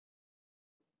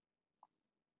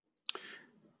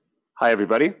Hi,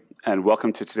 everybody, and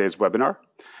welcome to today's webinar.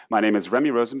 My name is Remy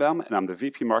Rosenbaum, and I'm the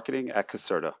VP Marketing at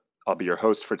Caserta. I'll be your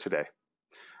host for today.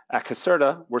 At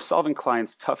Caserta, we're solving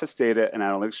clients' toughest data and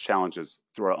analytics challenges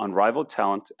through our unrivaled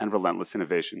talent and relentless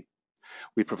innovation.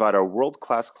 We provide our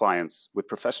world-class clients with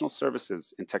professional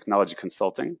services in technology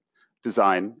consulting,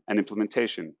 design, and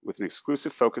implementation with an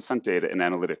exclusive focus on data and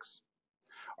analytics.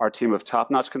 Our team of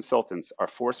top-notch consultants are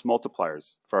force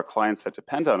multipliers for our clients that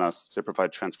depend on us to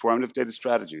provide transformative data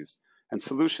strategies and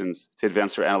solutions to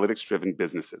advance their analytics-driven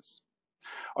businesses.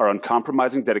 Our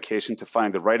uncompromising dedication to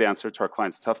finding the right answer to our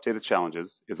clients' tough data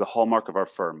challenges is a hallmark of our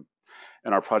firm,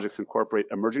 and our projects incorporate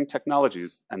emerging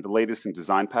technologies and the latest in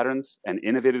design patterns and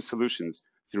innovative solutions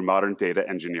through modern data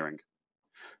engineering.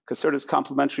 Caserta's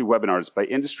complimentary webinars by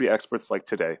industry experts like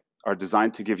today are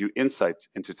designed to give you insight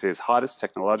into today's hottest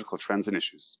technological trends and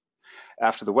issues.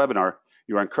 After the webinar,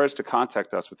 you are encouraged to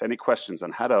contact us with any questions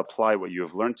on how to apply what you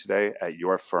have learned today at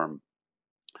your firm.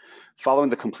 Following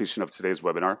the completion of today's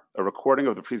webinar, a recording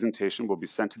of the presentation will be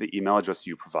sent to the email address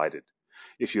you provided.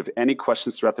 If you have any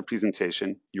questions throughout the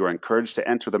presentation, you are encouraged to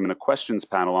enter them in a questions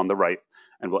panel on the right,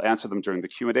 and we'll answer them during the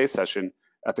Q&A session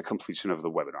at the completion of the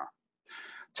webinar.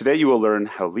 Today, you will learn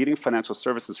how leading financial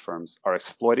services firms are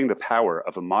exploiting the power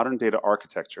of a modern data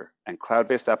architecture and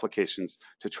cloud-based applications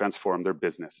to transform their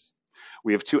business.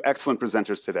 We have two excellent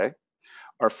presenters today.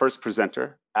 Our first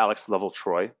presenter, Alex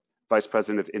Lovell-Troy, Vice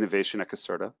President of Innovation at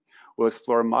Caserta, will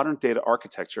explore modern data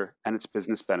architecture and its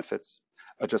business benefits,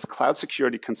 address cloud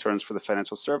security concerns for the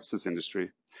financial services industry,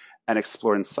 and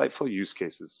explore insightful use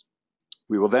cases.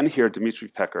 We will then hear Dimitri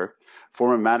Pecker,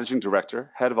 former Managing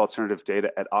Director, Head of Alternative Data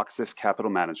at Oxif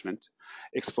Capital Management,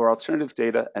 explore alternative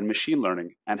data and machine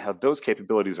learning and how those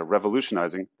capabilities are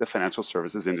revolutionizing the financial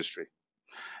services industry.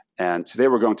 And today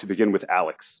we're going to begin with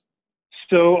Alex.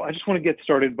 So I just want to get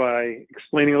started by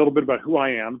explaining a little bit about who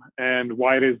I am and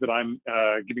why it is that I'm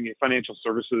giving a financial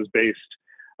services-based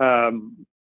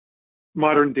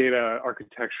modern data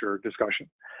architecture discussion.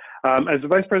 As the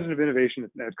Vice President of Innovation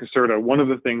at Caserta, one of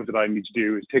the things that I need to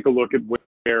do is take a look at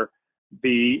where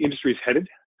the industry is headed,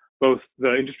 both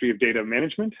the industry of data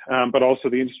management, but also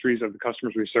the industries of the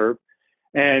customers we serve,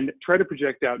 and try to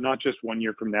project out not just 1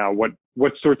 year from now,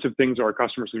 what sorts of things are our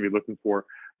customers going to be looking for,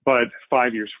 but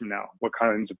 5 years from now, what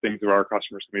kinds of things are our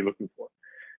customers going to be looking for.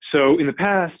 So in the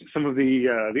past, some of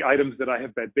the items that I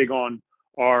have bet big on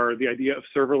are the idea of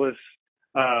serverless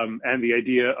and the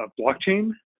idea of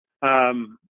blockchain.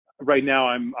 Right now,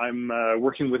 I'm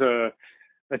working with a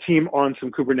team on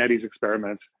some Kubernetes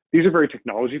experiments. These are very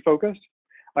technology focused.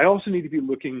 I also need to be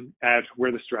looking at where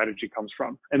the strategy comes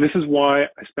from. And this is why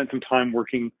I spent some time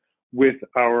working with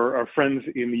our friends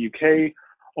in the UK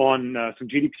on some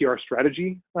GDPR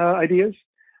strategy ideas,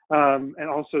 and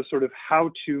also sort of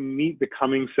how to meet the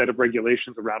coming set of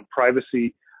regulations around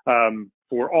privacy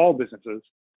for all businesses,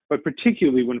 but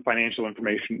particularly when financial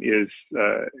information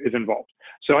is involved.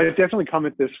 So I definitely come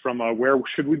at this from a where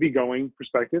should we be going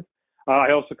perspective.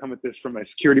 I also come at this from a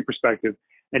security perspective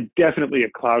and definitely a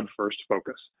cloud-first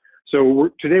focus. So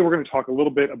today we're going to talk a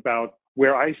little bit about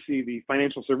where I see the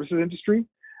financial services industry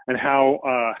and how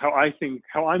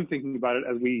I'm thinking about it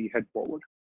as we head forward.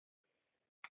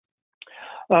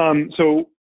 So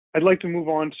I'd like to move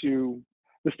on to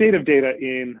the state of data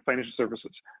in financial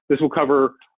services. This will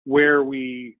cover where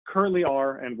we currently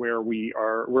are and where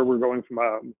we're going from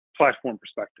a platform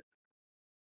perspective.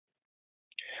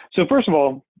 So first of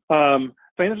all,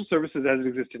 financial services as it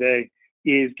exists today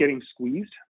is getting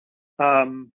squeezed.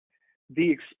 The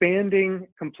expanding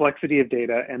complexity of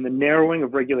data and the narrowing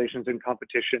of regulations and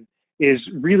competition is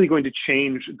really going to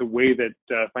change the way that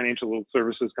financial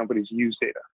services companies use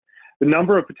data. The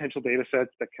number of potential data sets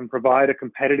that can provide a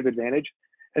competitive advantage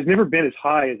has never been as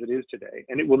high as it is today,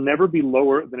 and it will never be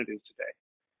lower than it is today.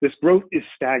 This growth is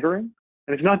staggering,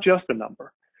 and it's not just the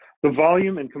number. The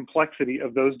volume and complexity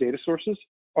of those data sources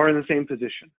are in the same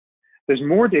position. There's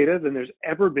more data than there's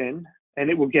ever been, and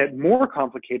it will get more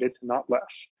complicated, not less.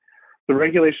 The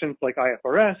regulations like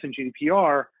IFRS and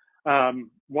GDPR,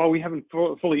 while we haven't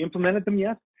fully implemented them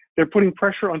yet, they're putting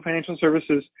pressure on financial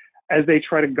services as they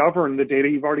try to govern the data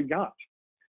you've already got.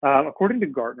 According to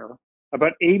Gartner,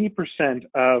 about 80%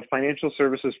 of financial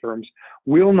services firms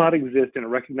will not exist in a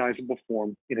recognizable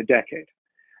form in a decade.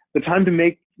 The time to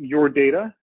make your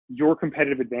data your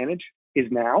competitive advantage is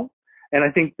now. And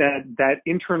I think that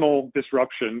internal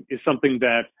disruption is something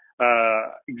that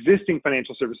existing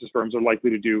financial services firms are likely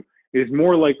to do. It is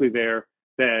more likely there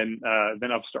than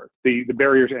upstart. The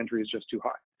barrier to entry is just too high.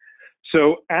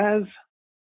 So as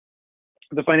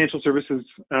the financial services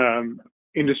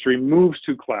industry moves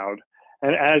to cloud,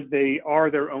 and as they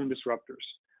are their own disruptors,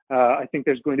 I think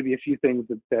there's going to be a few things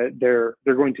that they're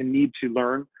going to need to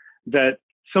learn that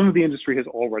some of the industry has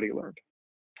already learned.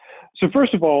 So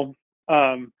first of all,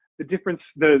 the difference,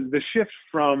 the shift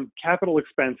from capital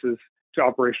expenses to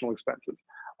operational expenses.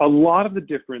 A lot of the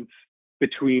difference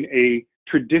between a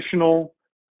traditional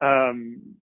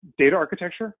data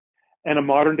architecture and a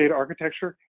modern data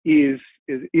architecture is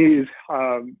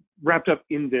wrapped up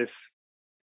in this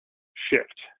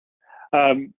shift.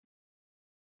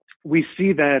 We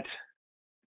see that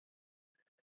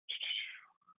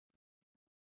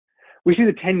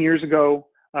 10 years ago,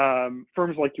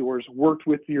 firms like yours worked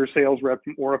with your sales rep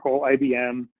from Oracle,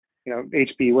 IBM,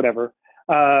 HP, whatever,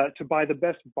 to buy the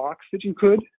best box that you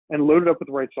could and load it up with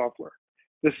the right software.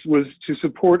 This was to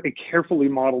support a carefully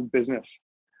modeled business.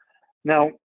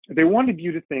 Now, they wanted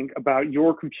you to think about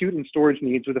your compute and storage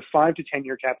needs with a 5 to 10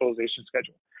 year capitalization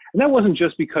schedule. And that wasn't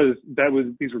just because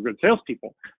these were good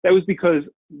salespeople. That was because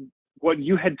what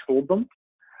you had told them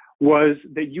was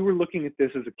that you were looking at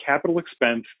this as a capital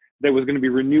expense that was going to be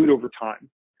renewed over time.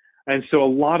 And so a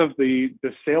lot of the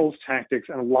sales tactics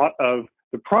and a lot of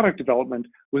the product development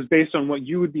was based on what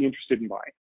you would be interested in buying.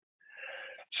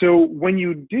 So when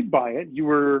you did buy it,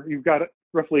 you've got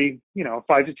roughly,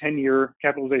 5 to 10 year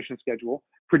capitalization schedule,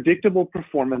 predictable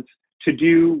performance to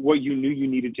do what you knew you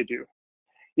needed to do.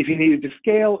 If you needed to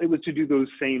scale, it was to do those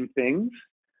same things,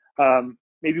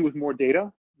 maybe with more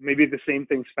data, maybe the same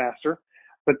things faster.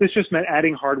 But this just meant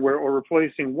adding hardware or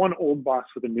replacing one old box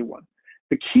with a new one.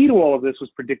 The key to all of this was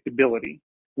predictability,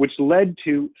 which led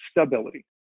to stability.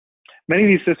 Many of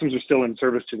these systems are still in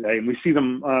service today, and we see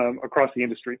them across the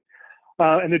industry.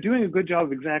 And they're doing a good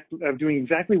job of doing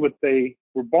exactly what they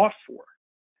were bought for.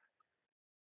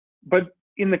 But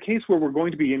in the case where we're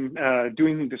going to be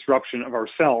doing disruption of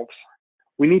ourselves,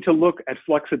 we need to look at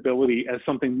flexibility as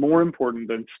something more important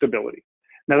than stability.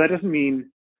 Now, that doesn't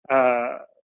mean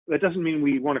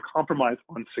we want to compromise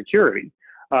on security,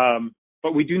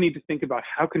 but we do need to think about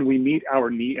how can we meet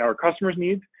our customers'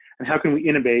 needs, and how can we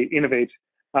innovate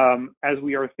as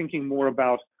we are thinking more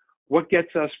about what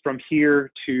gets us from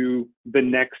here to the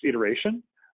next iteration,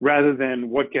 rather than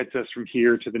what gets us from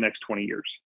here to the next 20 years.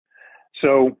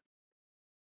 So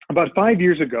about 5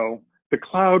 years ago, the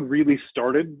cloud really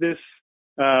started this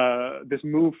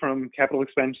move from capital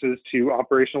expenses to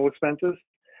operational expenses.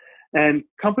 And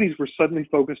companies were suddenly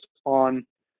focused on,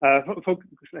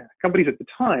 companies at the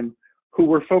time who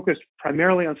were focused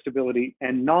primarily on stability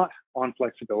and not on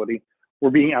flexibility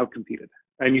were being outcompeted.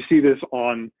 And you see this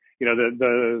on,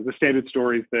 the standard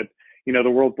stories that, the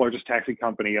world's largest taxi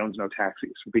company owns no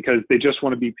taxis because they just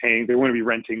want to be they want to be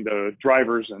renting the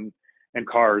drivers and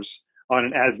cars on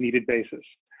an as needed basis.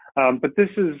 But this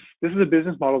is a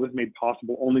business model that's made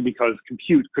possible only because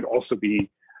compute could also be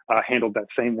handled that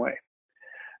same way.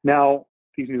 Now,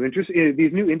 these new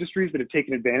industries that have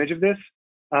taken advantage of this,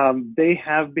 they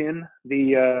have been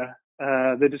the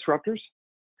disruptors.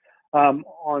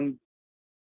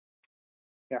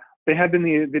 They have been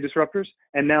the disruptors,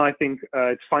 and now I think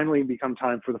it's finally become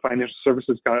time for the financial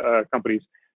services companies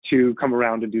to come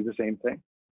around and do the same thing.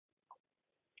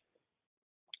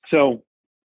 So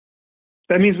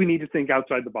that means we need to think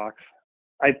outside the box.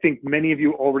 I think many of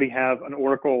you already have an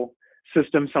Oracle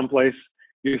system someplace.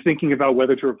 You're thinking about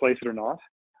whether to replace it or not.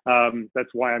 That's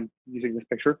why I'm using this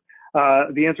picture.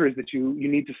 The answer is that you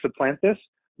need to supplant this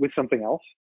with something else.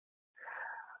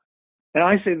 And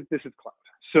I say that this is cloud.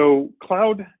 So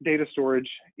cloud data storage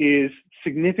is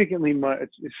significantly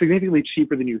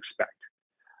cheaper than you expect.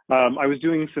 I was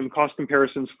doing some cost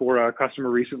comparisons for a customer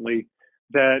recently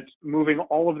that moving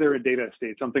all of their data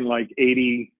estate, something like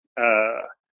 80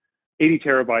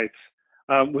 terabytes,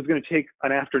 was going to take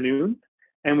an afternoon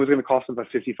and was going to cost them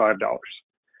about $55.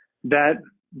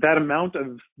 That amount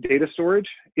of data storage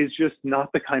is just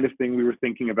not the kind of thing we were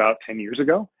thinking about 10 years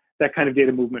ago. That kind of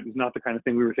data movement is not the kind of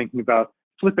thing we were thinking about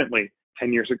flippantly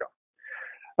 10 years ago.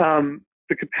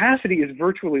 The capacity is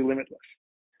virtually limitless.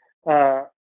 So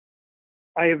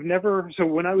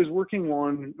when I was working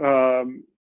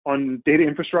on data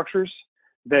infrastructures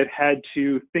that had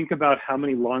to think about how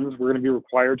many LUNs were going to be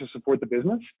required to support the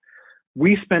business,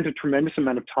 we spent a tremendous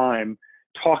amount of time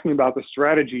talking about the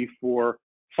strategy for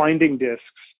finding disks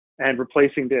and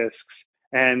replacing disks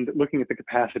and looking at the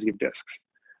capacity of disks.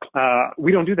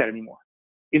 We don't do that anymore.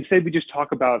 Instead, we just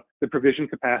talk about the provision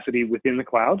capacity within the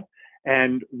cloud,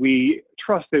 and we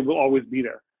trust that it will always be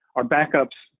there. Our backups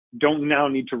don't now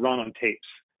need to run on tapes.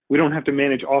 We don't have to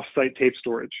manage off-site tape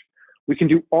storage. We can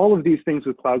do all of these things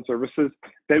with cloud services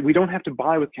that we don't have to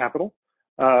buy with capital,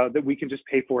 that we can just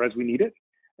pay for as we need it.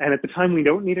 And at the time we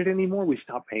don't need it anymore, we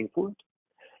stop paying for it.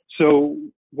 So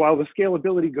while the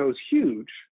scalability goes huge,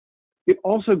 it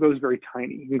also goes very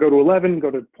tiny. You can go to 11, go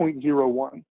to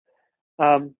 0.01.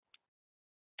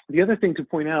 The other thing to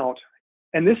point out,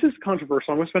 and this is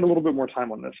controversial, I'm going to spend a little bit more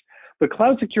time on this, but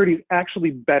cloud security is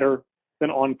actually better than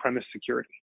on-premise security.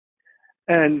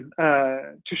 And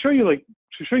to show you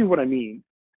what I mean,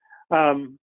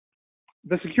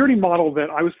 the security model that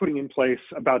I was putting in place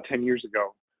about 10 years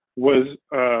ago was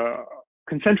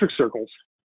concentric circles.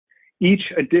 Each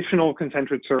additional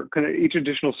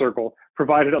circle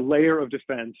provided a layer of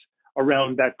defense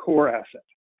around that core asset.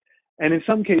 And in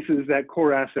some cases, that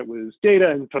core asset was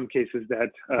data. In some cases, that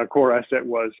core asset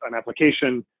was an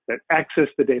application that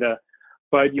accessed the data.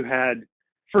 But you had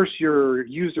first your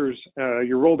users,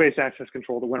 your role-based access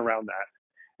control that went around that.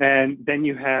 And then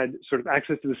you had sort of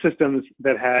access to the systems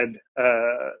that had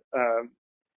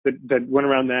that went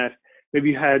around that.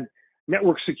 Maybe you had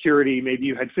network security. Maybe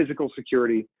you had physical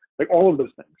security, like all of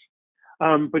those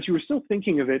things. But you were still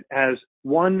thinking of it as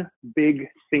one big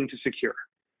thing to secure.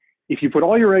 If you put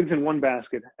all your eggs in one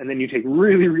basket and then you take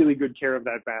really, really good care of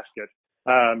that basket,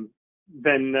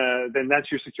 then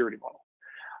that's your security model.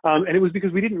 And it was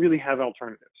because we didn't really have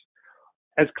alternatives.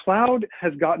 As cloud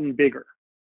has gotten bigger,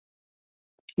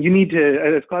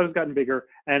 as cloud has gotten bigger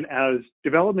and as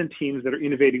development teams that are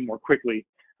innovating more quickly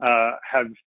have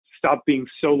stopped being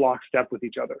so lockstep with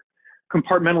each other,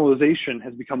 compartmentalization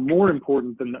has become more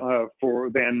important than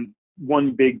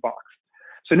one big box.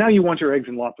 So now you want your eggs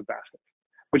in lots of baskets,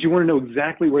 but you want to know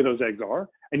exactly where those eggs are,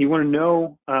 and you want to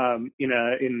know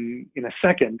in a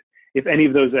second if any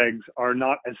of those eggs are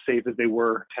not as safe as they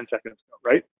were 10 seconds ago,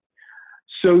 right?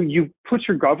 So you put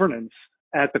your governance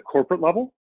at the corporate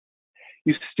level.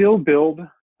 You still build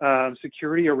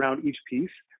security around each piece,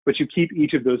 but you keep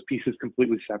each of those pieces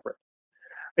completely separate.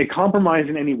 A compromise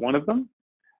in any one of them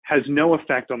has no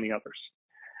effect on the others.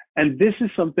 And this is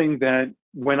something that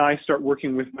when I start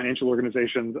working with financial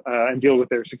organizations and deal with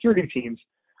their security teams,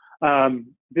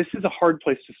 this is a hard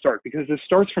place to start, because it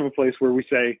starts from a place where we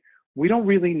say, we don't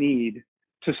really need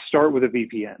to start with a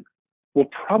VPN. We'll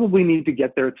probably need to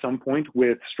get there at some point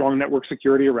with strong network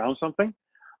security around something,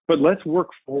 but let's work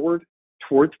forward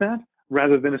towards that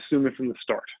rather than assume it from the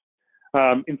start.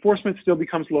 Enforcement still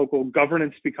becomes local,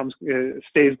 governance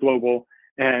stays global,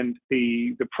 and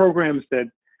the programs that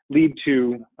lead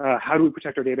to how do we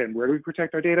protect our data and where do we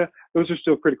protect our data, those are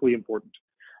still critically important.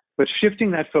 But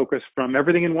shifting that focus from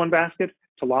everything in one basket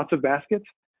to lots of baskets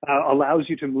allows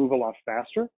you to move a lot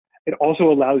faster. It also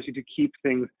allows you to keep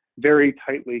things very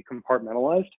tightly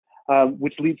compartmentalized,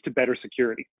 which leads to better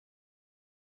security.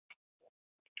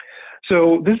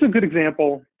 So this is a good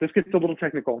example. This gets a little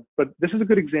technical, but this is a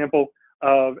good example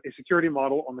of a security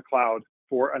model on the cloud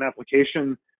for an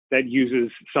application that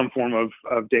uses some form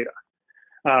of data.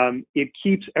 It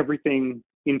keeps everything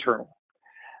internal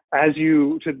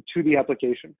to the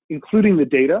application, including the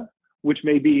data, which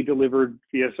may be delivered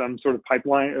via some sort of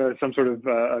pipeline,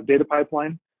 data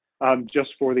pipeline, just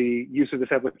for the use of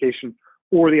this application,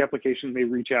 or the application may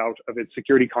reach out of its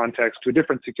security context to a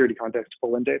different security context to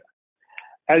pull in data.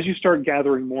 As you start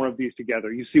gathering more of these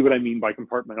together, you see what I mean by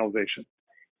compartmentalization.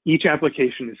 Each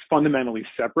application is fundamentally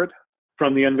separate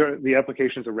from the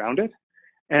applications around it,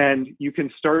 and you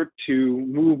can start to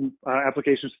move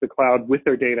applications to the cloud with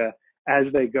their data as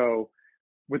they go,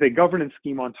 with a governance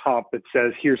scheme on top that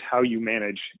says, here's how you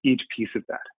manage each piece of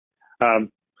that.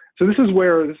 So this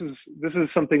is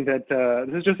something that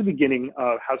this is just the beginning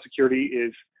of how security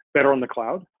is better on the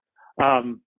cloud.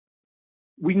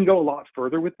 We can go a lot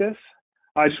further with this.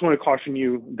 I just want to caution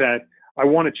you that I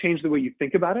want to change the way you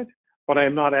think about it, but I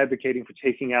am not advocating for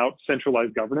taking out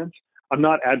centralized governance. I'm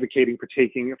not advocating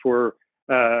for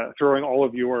throwing all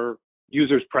of your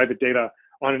users' private data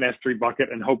on an S3 bucket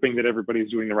and hoping that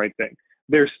everybody's doing the right thing.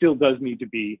 There still does need to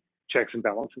be checks and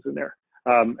balances in there.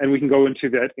 And we can go into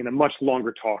that in a much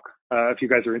longer talk. If you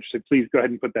guys are interested, please go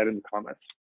ahead and put that in the comments.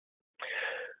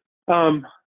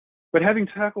 But having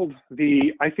tackled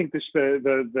the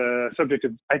subject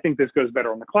of, I think this goes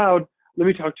better on the cloud, let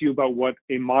me talk to you about what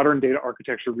a modern data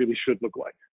architecture really should look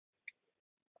like.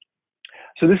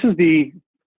 So this is the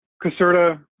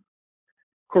Caserta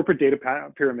corporate data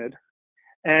pyramid.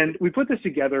 And we put this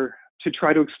together to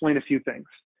try to explain a few things.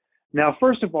 Now,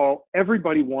 first of all,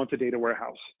 everybody wants a data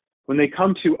warehouse. When they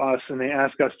come to us and they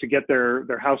ask us to get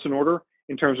their house in order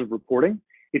in terms of reporting,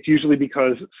 it's usually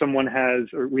because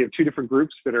we have two different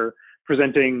groups that are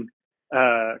presenting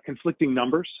conflicting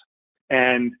numbers,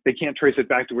 and they can't trace it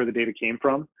back to where the data came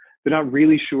from. They're not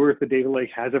really sure if the data lake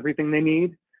has everything they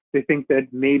need. They think that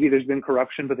maybe there's been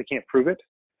corruption, but they can't prove it.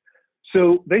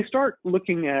 So they start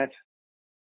looking at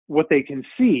what they can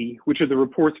see, which are the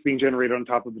reports being generated on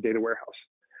top of the data warehouse.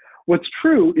 What's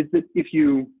true is that if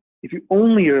you if you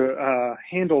only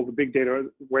handle the big data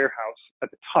warehouse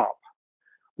at the top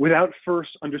without first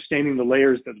understanding the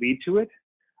layers that lead to it,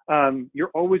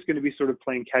 you're always going to be sort of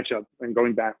playing catch up and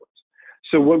going backwards.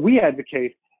 So what we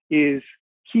advocate is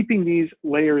keeping these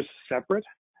layers separate,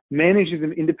 managing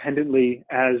them independently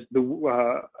as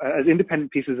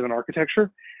independent pieces of an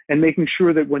architecture, and making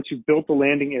sure that once you've built the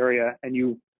landing area and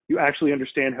you actually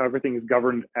understand how everything is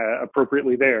governed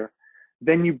appropriately there,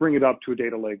 then you bring it up to a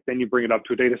data lake, then you bring it up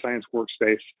to a data science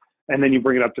workspace, and then you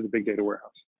bring it up to the big data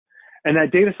warehouse. And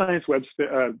that data science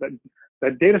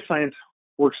that data science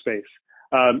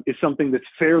workspace is something that's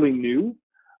fairly new.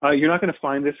 You're not going to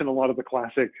find this in a lot of the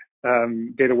classic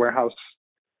data warehouse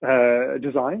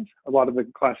designs, a lot of the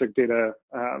classic data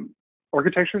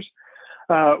architectures.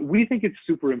 We think it's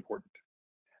super important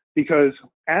because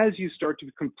as you start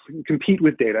to compete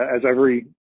with data, as every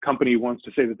company wants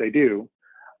to say that they do,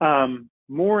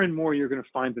 more and more you're going to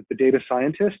find that the data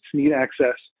scientists need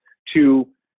access to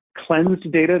cleansed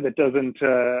data that doesn't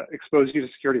expose you to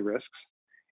security risks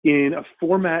in a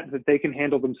format that they can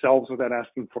handle themselves without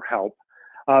asking for help,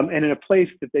 and in a place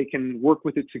that they can work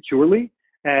with it securely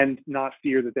and not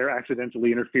fear that they're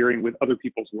accidentally interfering with other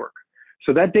people's work.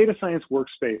 So that data science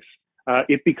workspace,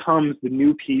 it becomes the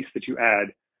new piece that you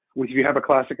add if you have a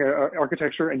classic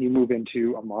architecture and you move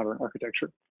into a modern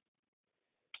architecture.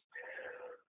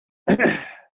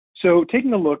 So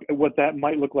taking a look at what that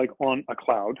might look like on a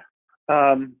cloud,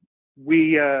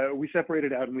 we separate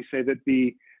it out and we say that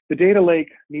the data lake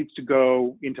needs to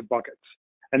go into buckets.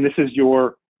 And this is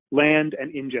your land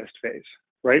and ingest phase,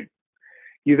 right?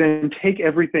 You then take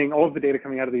everything, all of the data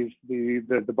coming out of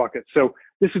the buckets. So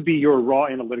this would be your raw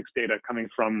analytics data coming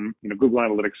from Google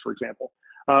Analytics, for example.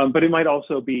 But it might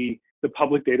also be the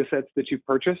public data sets that you've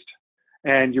purchased,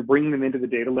 and you're bringing them into the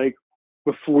data lake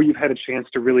before you've had a chance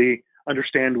to really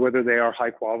understand whether they are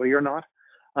high quality or not.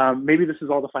 Maybe this is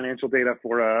all the financial data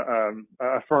for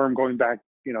a firm going back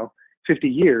 50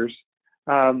 years,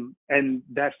 and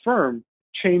that firm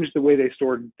changed the way they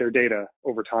stored their data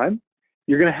over time.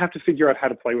 You're going to have to figure out how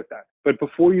to play with that. But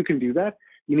before you can do that,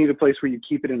 you need a place where you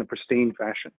keep it in a pristine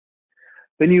fashion.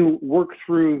 Then you work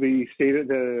through the state of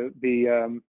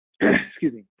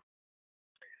excuse me.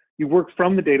 You work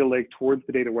from the data lake towards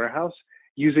the data warehouse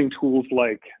using tools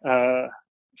like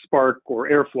Spark or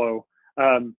Airflow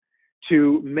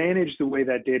to manage the way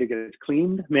that data gets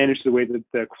cleaned, manage the way that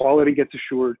the quality gets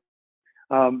assured,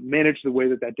 manage the way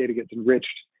that that data gets enriched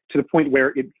to the point where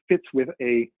it fits with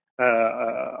a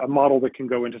model that can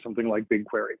go into something like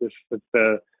BigQuery.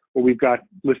 That's what we've got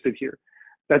listed here.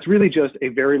 That's really just a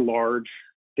very large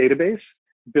database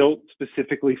built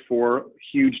specifically for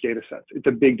huge data sets. It's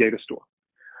a big data store.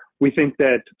 We think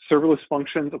that serverless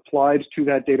functions applied to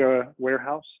that data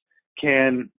warehouse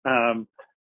can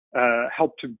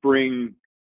help to bring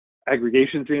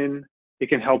aggregations in. It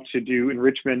can help to do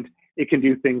enrichment. It can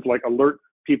do things like alert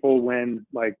people when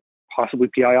possibly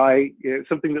PII,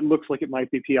 something that looks like it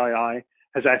might be PII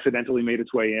has accidentally made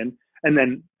its way in, and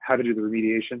then how to do the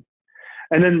remediation.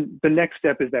 And then the next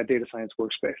step is that data science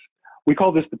workspace. We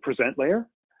call this the present layer.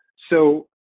 So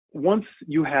once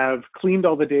you have cleaned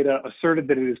all the data, asserted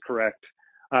that it is correct,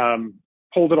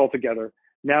 pulled it all together,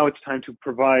 now it's time to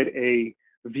provide a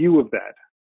view of that,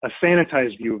 a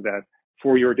sanitized view of that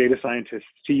for your data scientists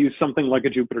to use something like a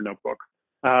Jupyter Notebook,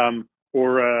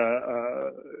 or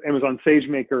Amazon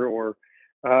SageMaker or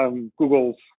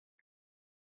Google's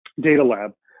Data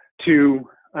Lab to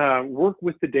work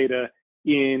with the data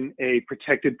in a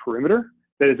protected perimeter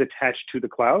that is attached to the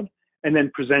cloud and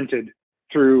then presented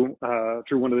through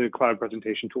one of the cloud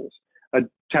presentation tools.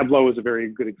 Tableau is a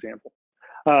very good example.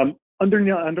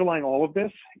 Underlying all of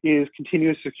this is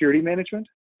continuous security management.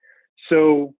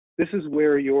 So this is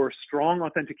where your strong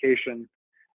authentication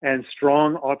and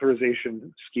strong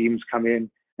authorization schemes come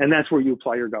in, and that's where you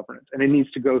apply your governance. And it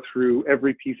needs to go through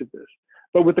every piece of this.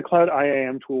 But with the cloud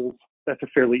IAM tools, that's a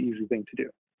fairly easy thing to do.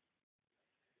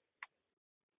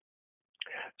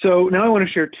 So now I want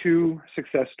to share two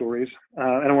success stories,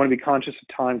 and I want to be conscious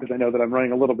of time because I know that I'm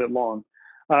running a little bit long.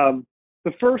 The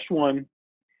first one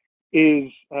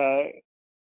is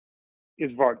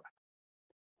Varda.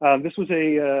 This was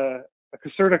a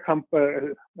Caserta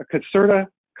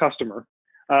customer,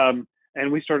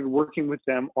 and we started working with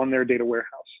them on their data warehouse.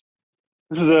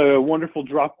 This is a wonderful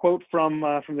drop quote from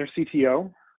their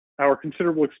CTO. Our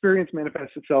considerable experience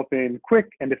manifests itself in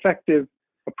quick and effective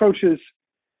approaches.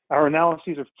 Our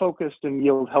analyses are focused and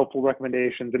yield helpful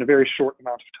recommendations in a very short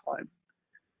amount of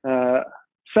time.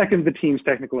 Second, the team's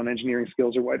technical and engineering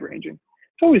skills are wide-ranging.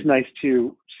 It's always nice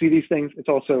to see these things. It's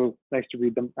also nice to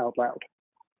read them out loud.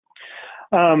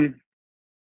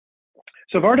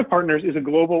 So Varda Partners is a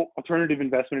global alternative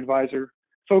investment advisor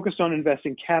focused on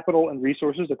investing capital and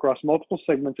resources across multiple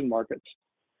segments and markets.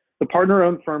 The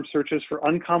partner-owned firm searches for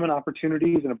uncommon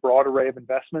opportunities in a broad array of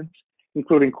investments,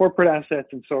 including corporate assets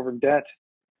and sovereign debt.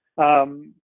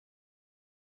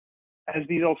 As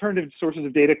these alternative sources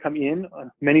of data come in,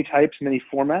 many types, many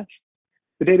formats,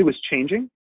 the data was changing.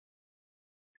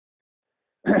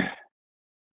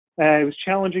 It was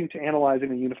challenging to analyze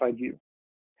in a unified view.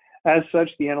 As such,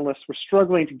 the analysts were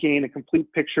struggling to gain a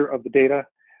complete picture of the data.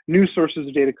 New sources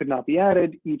of data could not be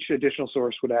added. Each additional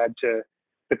source would add to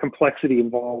the complexity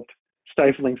involved,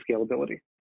 stifling scalability.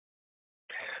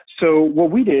 So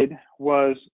what we did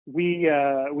was we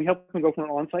helped them go from an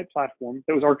on-site platform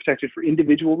that was architected for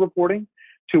individual reporting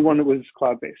to one that was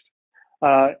cloud-based.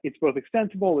 It's both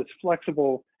extensible, it's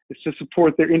flexible, it's to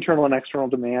support their internal and external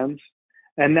demands.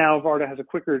 And now Varda has a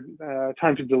quicker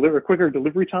quicker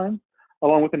delivery time,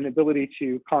 along with an ability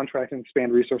to contract and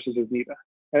expand resources as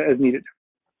needed.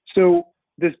 So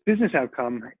this business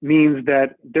outcome means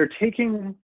that they're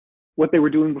taking what they were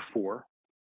doing before,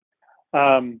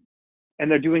 and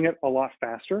they're doing it a lot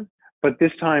faster. But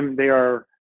this time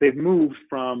they've moved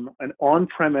from an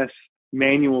on-premise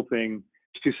manual thing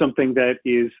to something that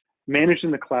is managed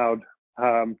in the cloud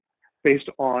based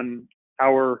on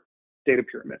our data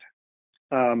pyramid.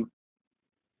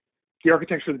 The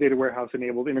architecture of the data warehouse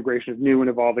enabled integration of new and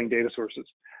evolving data sources.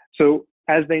 So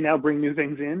as they now bring new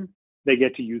things in, they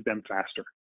get to use them faster.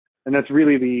 And that's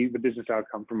really the business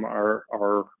outcome from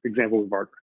our example with Varda.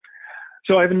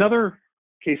 So I have another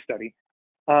case study.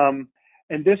 And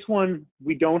this one,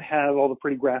 we don't have all the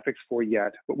pretty graphics for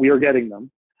yet, but we are getting them.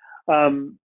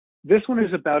 This one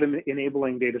is about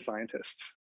enabling data scientists.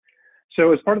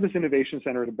 So as part of this innovation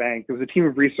center at a bank, there was a team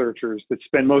of researchers that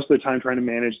spend most of the time trying to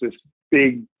manage this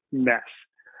big mess.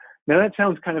 Now that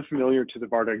sounds kind of familiar to the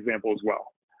Varda example as well.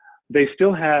 They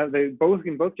still have, in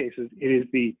both cases, it is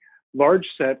the large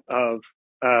set of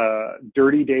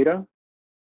dirty data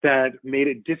that made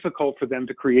it difficult for them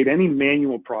to create any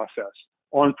manual process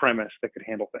on premise that could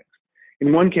handle things.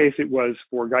 In one case, it was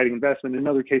for guiding investment. In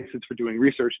another case, it's for doing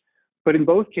research. But in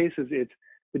both cases,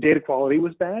 the data quality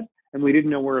was bad, and we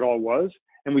didn't know where it all was,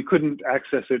 and we couldn't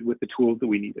access it with the tools that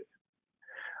we needed.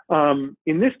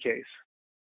 In this case,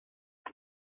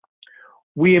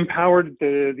 we empowered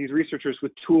these researchers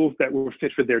with tools that were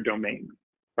fit for their domain,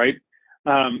 right?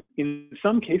 In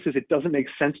some cases, it doesn't make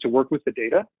sense to work with the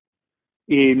data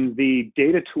in the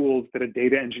data tools that a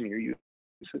data engineer uses.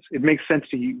 It makes sense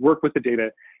to work with the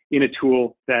data in a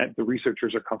tool that the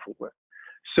researchers are comfortable with.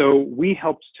 So we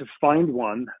helped to find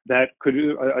one that could,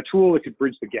 a tool that could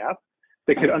bridge the gap,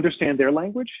 that could understand their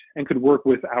language and could work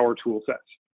with our tool sets.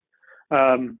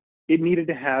 It needed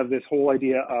to have this whole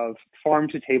idea of farm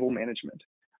to table management.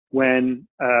 When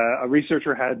a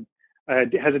researcher has a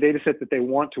data set that they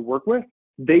want to work with,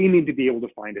 they need to be able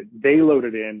to find it. They load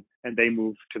it in and they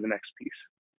move to the next piece.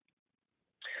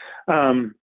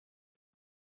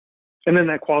 And then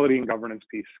that quality and governance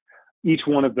piece. Each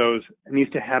one of those needs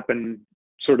to happen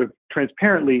sort of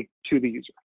transparently to the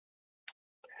user.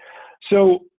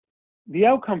 So the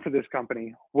outcome for this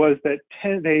company was that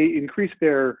they increased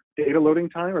their data loading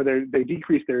time, or they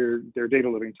decreased their data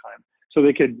loading time, so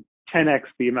they could 10x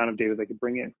the amount of data they could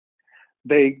bring in.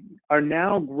 They are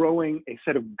now growing a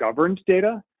set of governed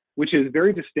data, which is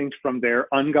very distinct from their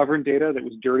ungoverned data that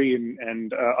was dirty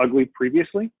and ugly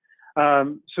previously.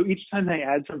 So each time they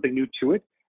add something new to it,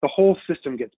 the whole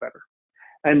system gets better.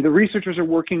 And the researchers are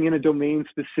working in a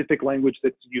domain-specific language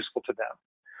that's useful to them.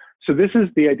 So this is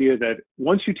the idea that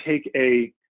once you take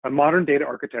a modern data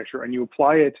architecture and you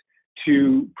apply it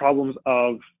to problems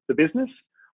of the business,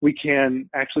 we can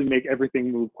actually make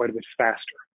everything move quite a bit faster.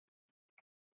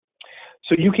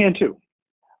 So you can too.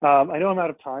 I know I'm out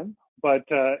of time, but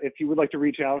if you would like to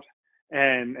reach out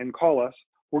and call us,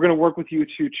 we're going to work with you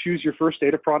to choose your first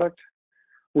data product.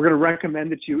 We're going to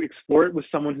recommend that you explore it with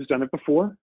someone who's done it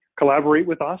before, collaborate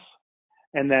with us,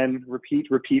 and then repeat,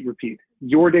 repeat, repeat.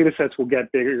 Your data sets will get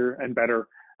bigger and better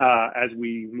as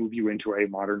we move you into a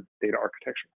modern data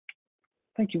architecture.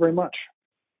 Thank you very much.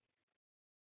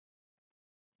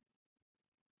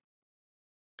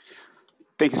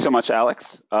 Thank you so much,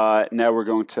 Alex. Now we're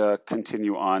going to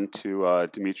continue on to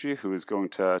Dimitri, who is going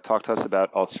to talk to us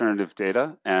about alternative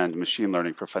data and machine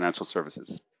learning for financial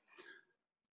services.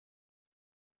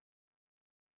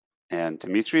 And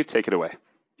Dimitri, take it away.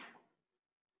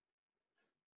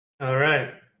 All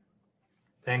right.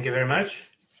 Thank you very much.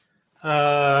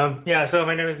 Yeah, so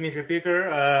my name is Dimitri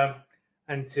Piker.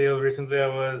 Until recently, I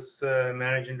was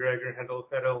managing director and head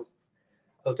of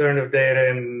alternative data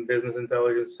and business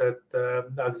intelligence at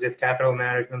Exit Capital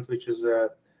Management, which is a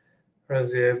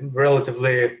was a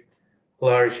relatively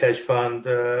large hedge fund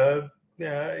in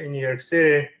New York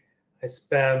City. I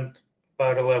spent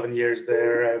about 11 years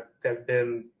there. I've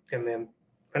been in the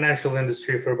financial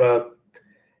industry for about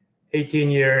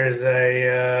 18 years.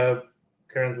 I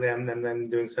currently I'm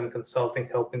doing some consulting,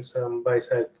 helping some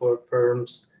buy-side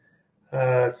firms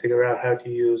figure out how to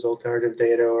use alternative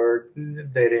data or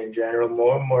data in general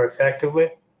more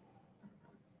effectively.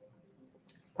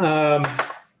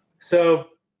 So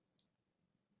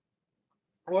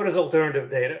what is alternative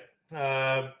data?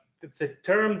 It's a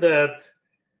term that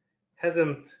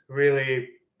hasn't really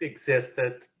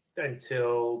existed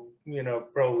until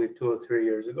probably 2 or 3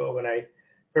 years ago. When I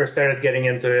first started getting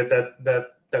into it,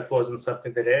 that wasn't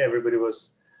something that everybody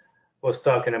was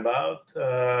talking about.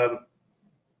 It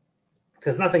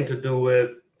has nothing to do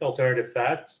with alternative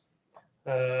facts.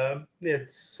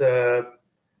 It's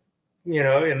in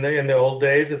the old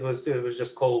days it was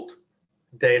just called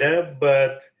data,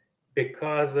 but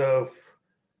because of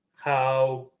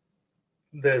how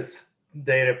this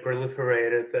data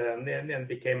proliferated and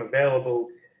became available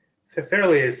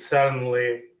fairly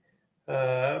suddenly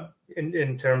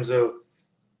in terms of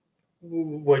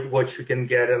what you can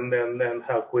get and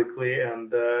how quickly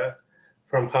and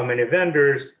from how many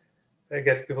vendors, I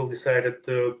guess people decided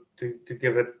to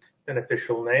give it an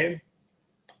official name.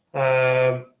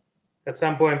 At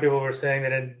some point, people were saying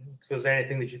that it was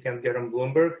anything that you can get on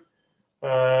Bloomberg.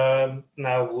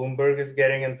 Now Bloomberg is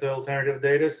getting into alternative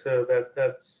data, so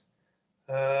that's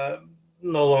no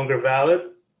longer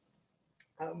valid.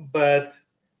 But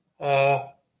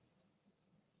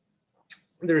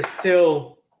there's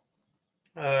still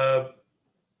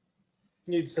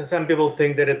some people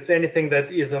think that it's anything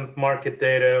that isn't market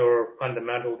data or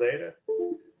fundamental data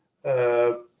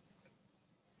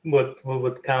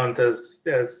would count as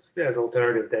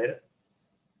alternative data.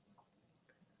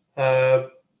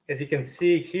 As you can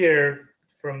see here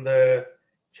from the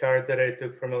chart that I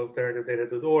took from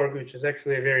alternativedata.org, which is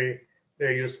actually a very,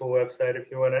 very useful website if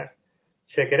you want to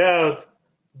check it out,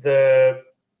 the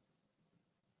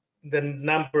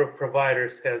number of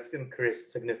providers has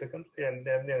increased significantly, and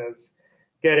it's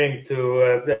getting to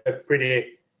a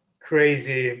pretty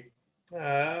crazy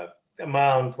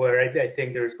amount where I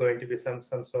think there's going to be some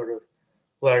sort of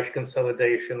large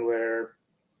consolidation where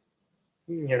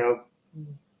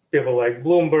people like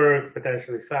Bloomberg,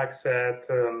 potentially FactSet,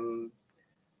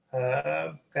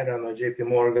 I don't know, JP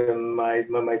Morgan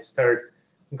might start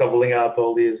gobbling up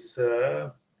all these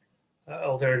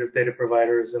alternative data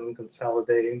providers and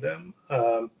consolidating them.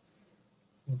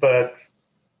 But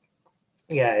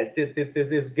yeah,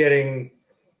 it's getting,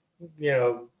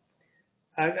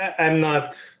 I'm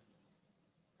not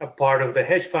a part of the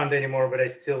hedge fund anymore, but I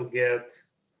still get,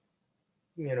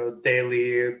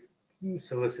 daily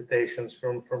solicitations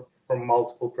from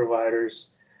multiple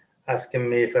providers asking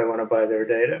me if I want to buy their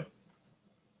data.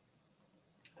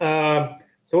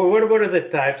 So what are the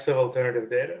types of alternative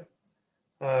data?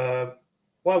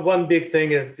 One big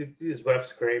thing is web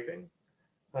scraping.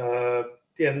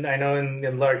 And I know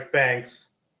in large banks,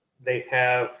 they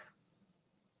have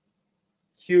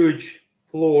huge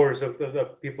floors of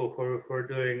people who are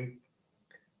doing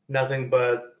nothing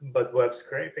but web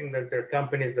scraping. There are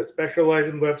companies that specialize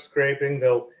in web scraping.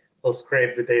 They'll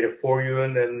scrape the data for you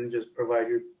and then just provide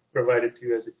it to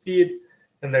you as a feed.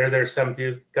 And there are some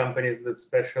companies that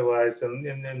specialize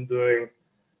in doing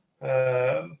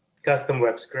custom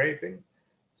web scraping.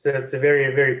 So it's a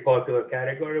very, very popular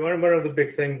category. One of the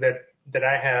big things that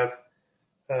I have,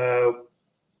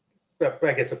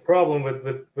 I guess, a problem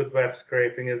with web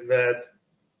scraping is that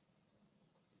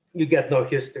you get no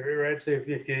history, right? So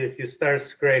if you start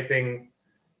scraping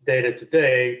data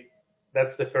today,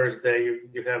 that's the first day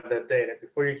you have that data.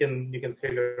 Before you can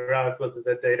figure out whether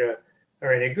that data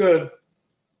are any good,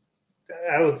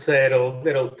 I would say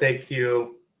it'll take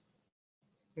you,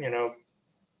 2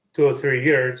 or 3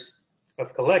 years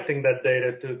of collecting that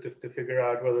data to figure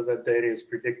out whether that data is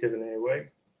predictive in any way.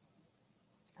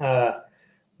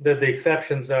 The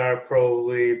exceptions are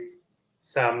probably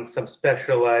some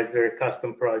specialized, very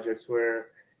custom projects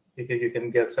where you can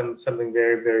get something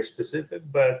very, very specific.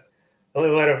 But a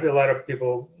lot of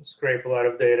people scrape a lot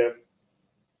of data,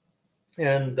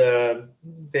 and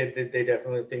they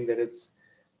definitely think that it's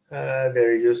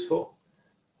very useful.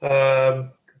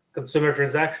 Consumer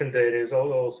transaction data is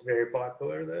also very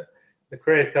popular. The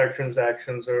credit card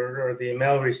transactions or the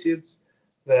email receipts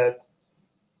that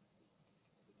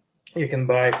you can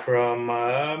buy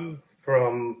from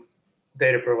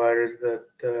data providers that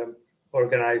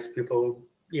organize people's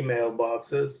email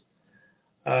boxes.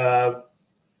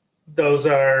 Those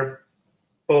are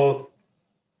both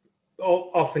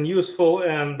often useful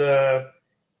and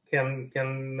can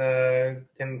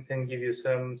give you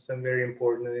some very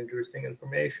important and interesting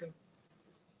information.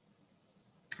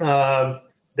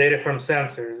 Data from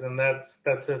sensors, and that's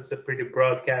a pretty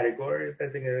broad category. I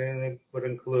think it would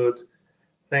include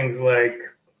things like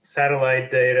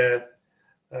satellite data.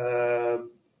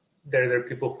 There are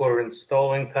people who are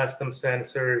installing custom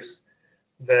sensors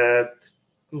that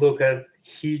look at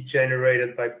heat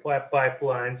generated by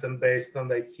pipelines, and based on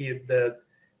the heat that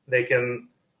they can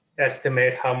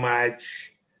estimate how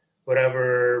much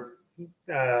whatever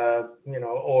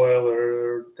oil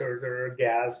or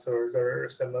gas or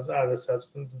some other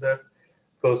substance that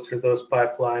goes through those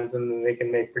pipelines, and then they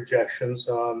can make projections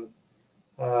on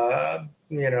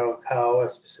how a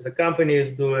specific company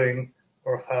is doing,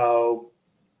 or how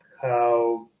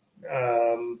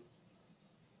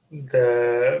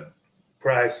the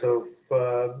price of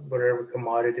whatever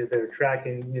commodity they're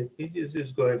tracking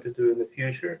is going to do in the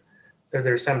future.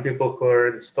 There are some people who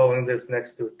are installing this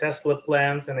next to Tesla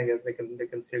plants, and I guess they can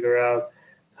figure out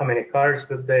how many cars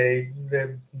that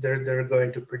they're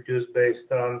going to produce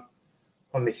based on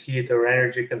the heat or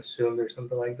energy consumed or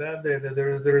something like that.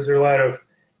 There's a lot of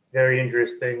very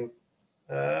interesting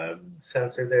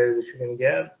sensor data that you can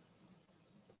get.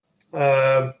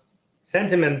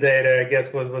 Sentiment data, I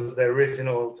guess, was the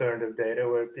original alternative data,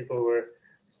 where people were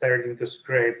starting to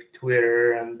scrape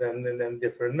Twitter and then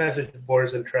different message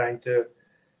boards and trying to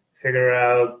figure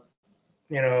out,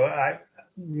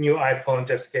 new iPhone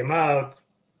just came out,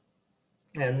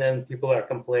 and then people are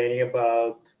complaining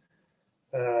about,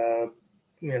 that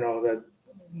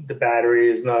the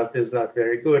battery is not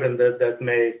very good, and that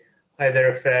may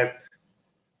either affect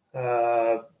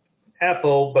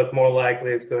Apple, but more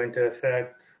likely it's going to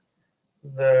affect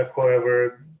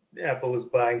whoever Apple is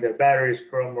buying their batteries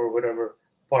from, or whatever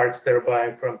parts they're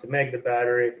buying from to make the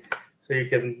battery. So you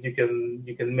can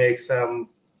make some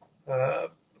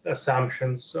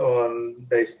assumptions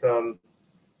based on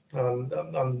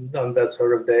that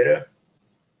sort of data.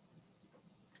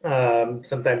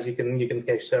 Sometimes you can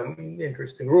catch some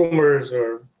interesting rumors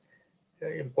or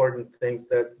important things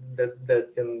that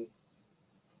can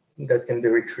be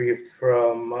retrieved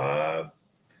from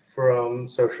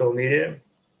social media.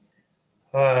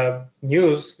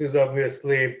 News is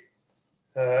obviously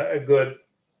a good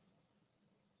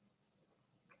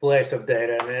place of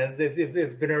data, and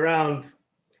it's been around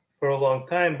for a long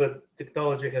time, but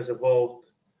technology has evolved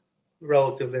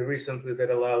relatively recently that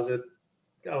allows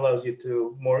you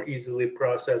to more easily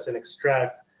process and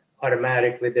extract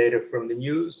automatically data from the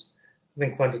news. I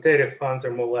think quantitative funds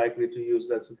are more likely to use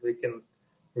that so they can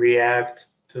react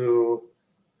to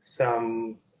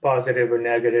some positive or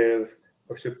negative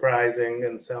or surprising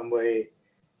in some way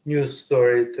news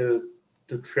story to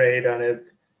trade on it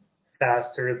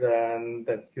faster than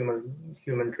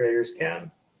human traders can.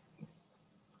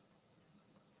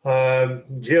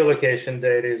 Geolocation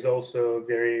data is also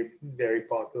very, very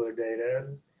popular data.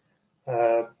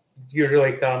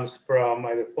 Usually comes from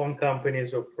either phone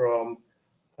companies or from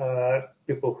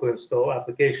people who install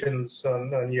applications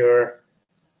on your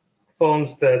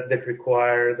phones that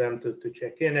require them to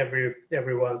check in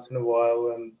every once in a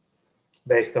while, and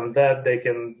based on that they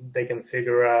can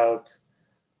figure out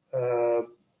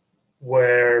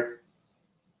where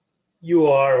you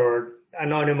are, or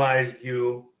anonymize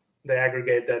you. They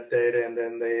aggregate that data, and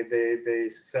then they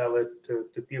sell it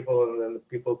to people, and then the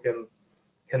people can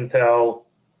tell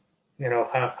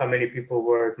how many people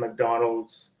were at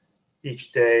McDonald's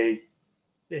each day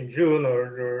in June,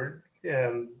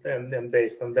 and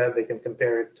based on that they can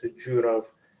compare it to June of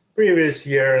previous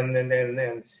year, and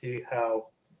then see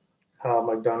how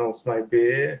McDonald's might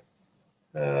be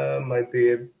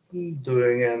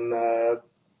doing in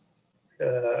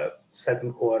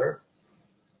second quarter.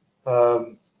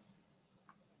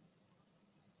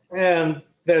 And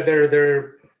there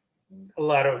are a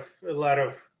lot of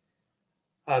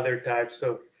other types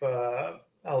of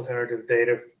alternative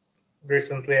data.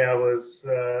 Recently, I was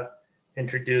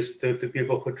introduced to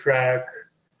people who track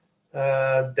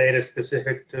data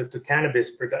specific to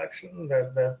cannabis production.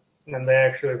 And they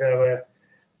actually have a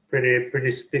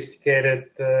pretty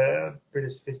sophisticated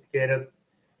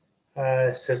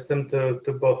system to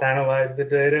both analyze the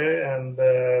data and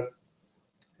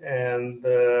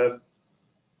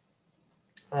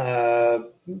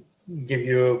give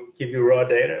you raw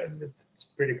data. It's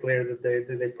pretty clear that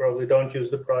they probably don't use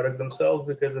the product themselves,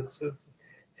 because it seems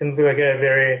like a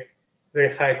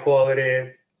very high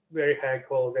quality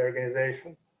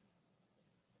organization.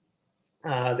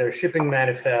 There are shipping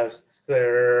manifests.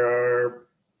 There are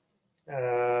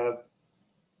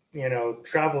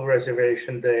travel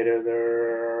reservation data.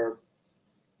 There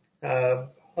are There are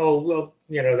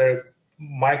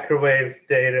microwave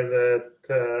data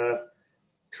that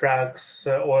tracks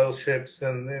oil ships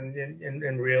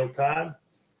in real time.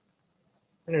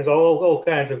 And there's all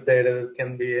kinds of data that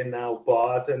can be now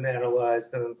bought and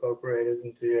analyzed and incorporated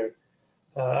into your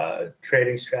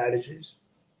trading strategies.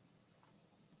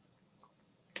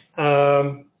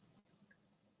 So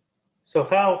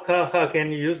how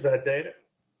can you use that data?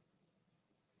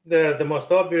 The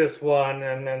most obvious one,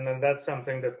 and that's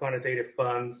something that quantitative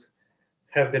funds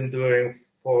have been doing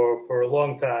for a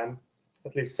long time,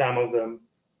 at least some of them.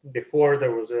 Before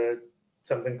there was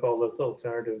something called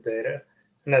alternative data,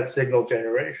 and that's signal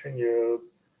generation.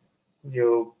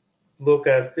 You look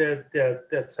at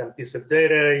some piece of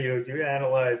data, you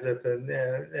analyze it,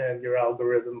 and your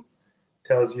algorithm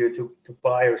tells you to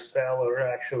buy or sell, or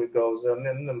actually goes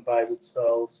and buys and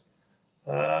sells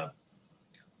on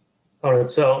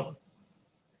its own.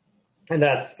 And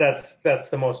that's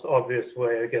the most obvious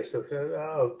way, I guess, of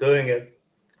doing it.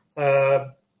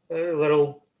 A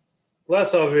little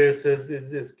less obvious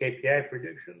is KPI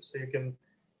prediction. So you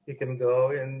can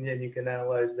go and you can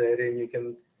analyze data and you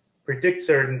can predict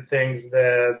certain things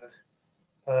that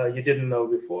you didn't know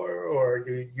before, or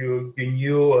you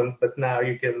knew, but now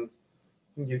you can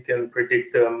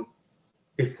predict them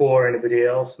before anybody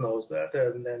else knows that,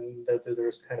 and then that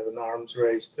there's kind of an arms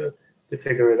race to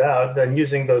figure it out. Then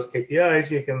using those KPIs,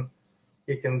 you can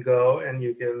go and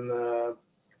you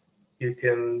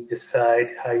can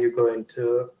decide how you're going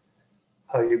to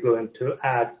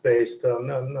act based on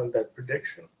that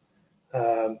prediction.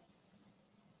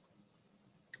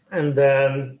 And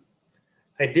then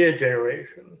idea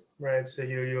generation, right? So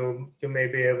you may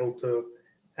be able to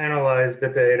analyze the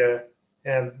data,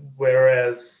 and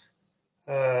whereas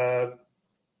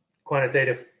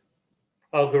quantitative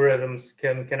algorithms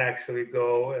can actually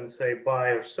go and say buy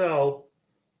or sell,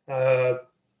 an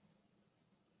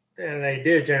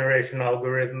idea generation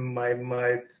algorithm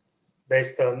might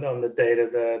based on the data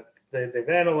that they've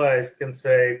analyzed, can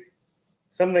say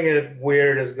something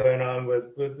weird is going on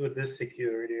with this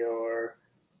security, or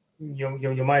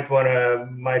you might want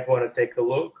to take a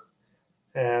look,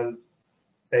 and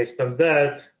based on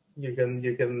that you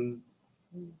can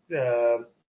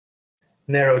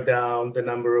narrow down the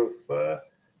number of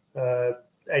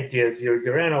ideas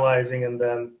you're analyzing, and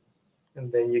then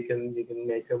you can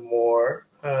make a more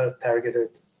targeted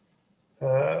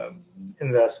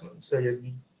investment. So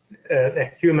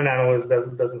a human analyst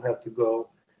doesn't have to go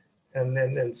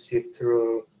and sift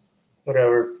through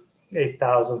whatever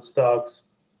 8,000 stocks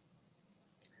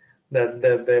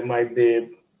that they might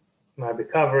be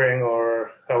covering,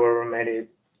 or however many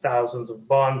thousands of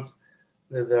bonds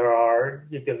that there are.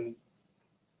 You can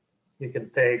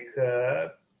take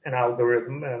an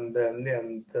algorithm, and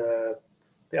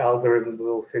the algorithm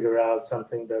will figure out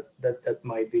something that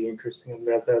might be interesting, and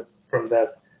that from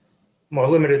that more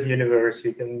limited universe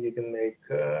you can make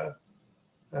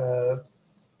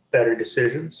better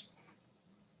decisions.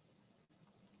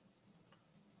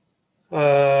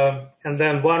 And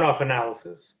then one-off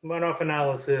analysis. One-off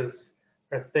analysis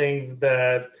are things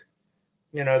that,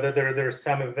 that there's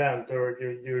some event, or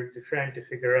you're trying to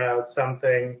figure out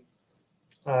something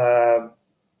that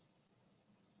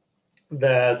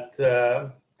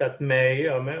may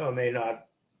or may not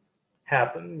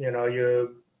happen.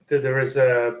 There is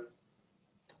a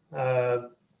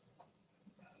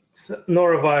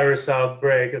norovirus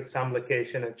outbreak at some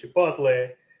location at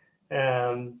Chipotle,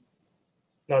 and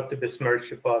not to besmirch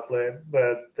Chipotle,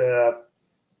 but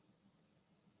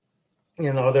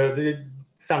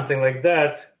something like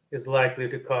that is likely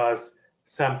to cause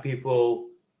some people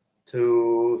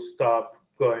to stop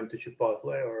going to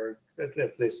Chipotle, or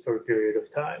at least for a period of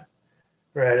time,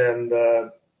 right?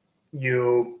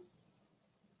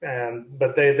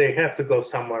 But they have to go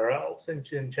somewhere else, and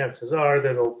chances are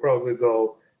that they'll probably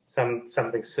go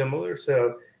something similar.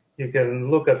 So you can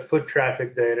look at foot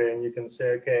traffic data, and you can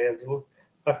say, okay,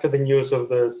 after the news of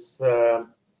this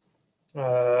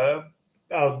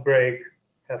outbreak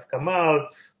have come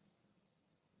out,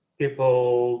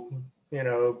 people,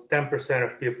 10%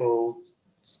 of people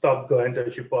stopped going to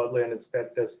Chipotle, and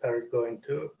instead they started going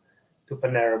to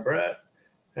Panera Bread.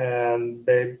 And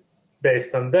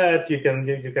based on that, you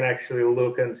can actually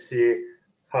look and see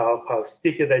how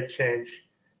sticky that change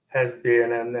has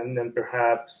been, and then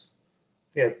perhaps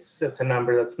it's a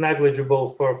number that's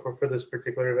negligible for this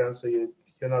particular event, so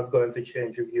you're not going to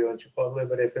change your view on Chipotle.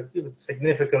 But if it's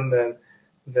significant,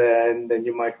 then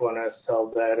you might want to sell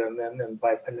that and then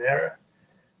buy Panera.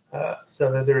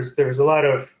 So that there's a lot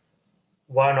of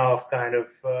one-off kind of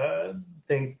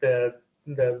things that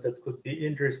could be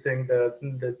interesting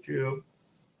that you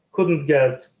couldn't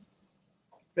get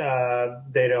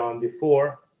data on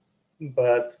before,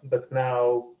 but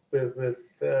now with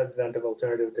the advent of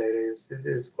alternative data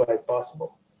is quite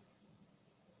possible.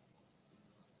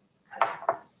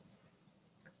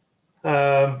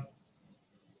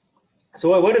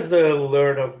 So what is the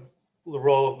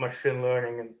role of machine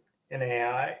learning in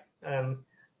AI?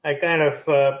 I kind of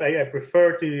I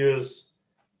prefer to use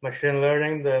machine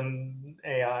learning than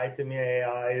AI. To me,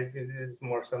 AI is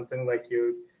more something like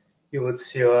you would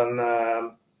see on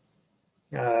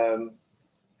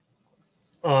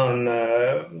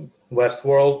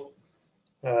Westworld,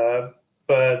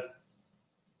 but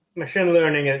machine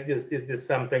learning is just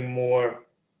something more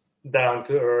down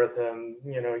to earth, and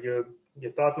you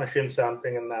taught machine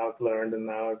something, and now it learned, and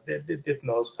now it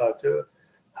knows how to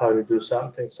do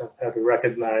something, so how to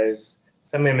recognize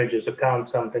some images, or count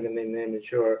something in an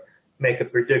image, or make a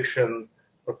prediction,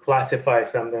 or classify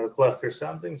something, or cluster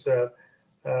something. So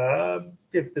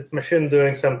it's machine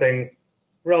doing something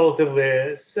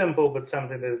relatively simple, but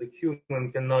something that the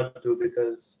human cannot do,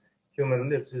 because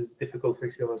it's difficult for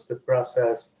humans to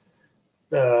process,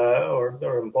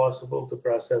 or impossible to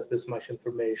process this much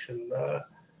information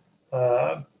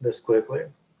this quickly.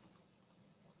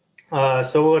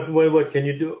 So what can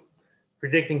you do?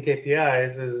 Predicting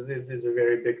KPIs is a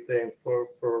very big thing for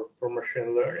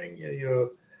machine learning.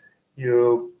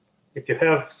 If you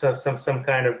have some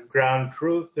kind of ground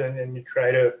truth, and you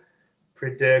try to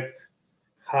predict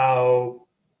how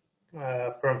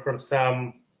from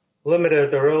some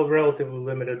limited or relatively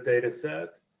limited data set,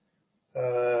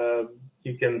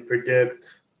 you can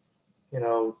predict,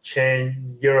 change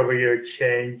year-over-year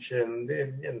change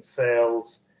in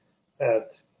sales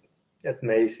at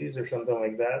Macy's or something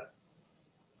like that.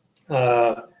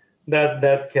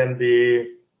 That can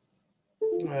be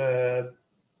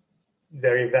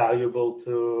very valuable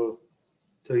to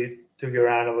your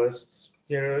analysts,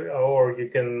 or you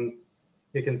can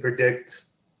predict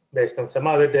based on some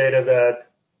other data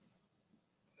that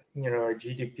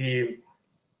GDP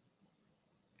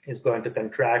is going to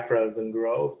contract rather than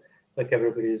grow, like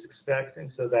everybody is expecting.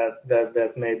 So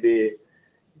that may be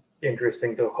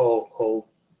interesting to a whole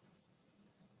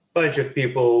bunch of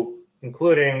people,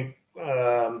 including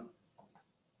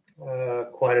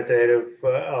quantitative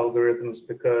algorithms,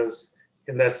 because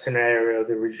in that scenario,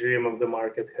 the regime of the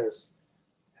market has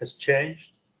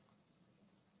changed.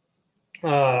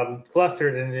 Cluster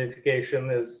identification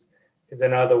is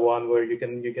another one where you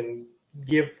can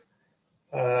give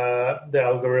the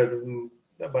algorithm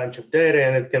a bunch of data,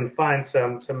 and it can find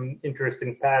some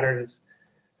interesting patterns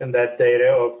in that data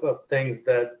of things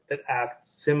that act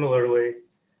similarly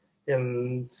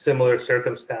in similar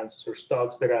circumstances, or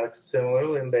stocks that act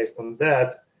similarly, and based on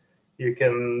that, you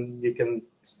can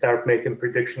start making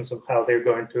predictions of how they're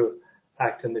going to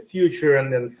act in the future,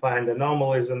 and then find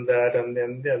anomalies in that, and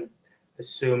then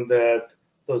assume that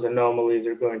those anomalies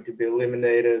are going to be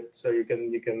eliminated, so you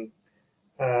can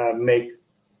make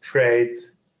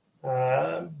trades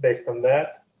based on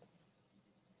that.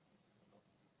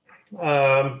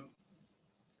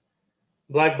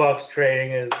 Black box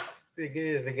trading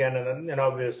is again an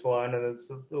obvious one, and it's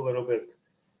a little bit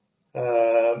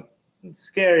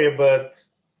scary, but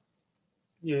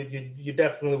you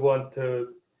definitely want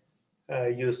to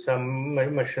use some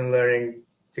machine learning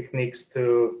techniques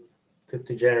to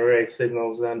generate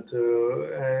signals, and to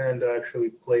actually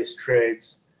place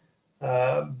trades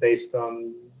based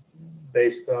on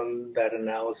that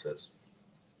analysis.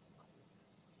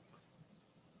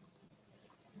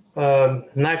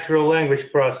 Natural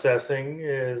language processing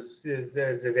is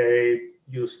a very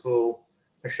useful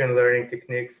machine learning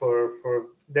technique for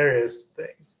various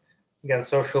things. Again,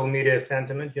 social media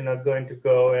sentiment, you're not going to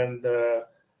go and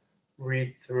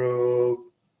read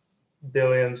through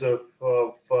billions of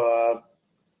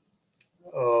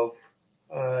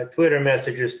Twitter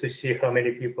messages to see how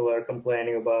many people are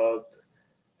complaining about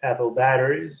Apple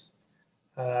batteries,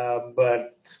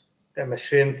 but a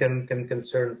machine can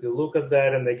certainly look at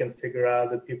that, and they can figure out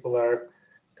that people are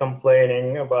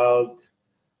complaining about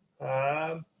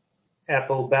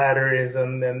Apple batteries,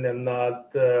 and then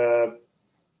not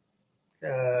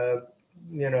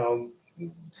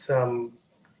some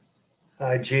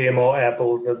GMO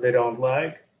apples that they don't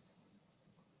like.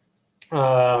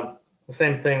 The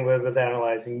same thing with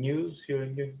analyzing news.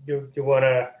 You want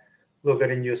to look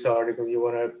at a news article. You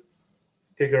want to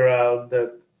figure out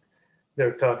that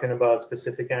they're talking about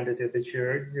specific entity that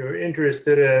you're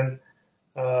interested in.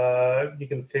 You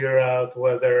can figure out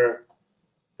whether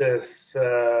this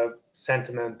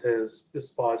sentiment is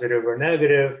positive or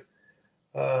negative.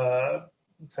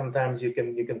 Sometimes you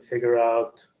can figure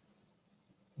out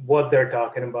what they're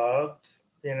talking about.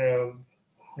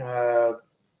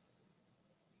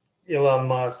 Elon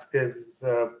Musk is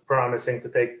promising to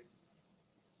take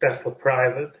Tesla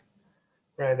private,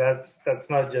 right? That's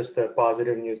not just a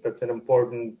positive news. That's an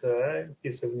important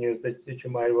piece of news that you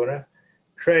might want to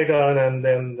trade on, and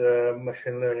then the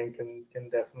machine learning can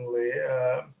definitely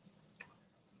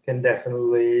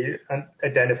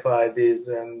identify these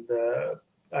and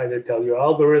either tell you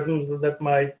algorithms that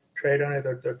might trade on it,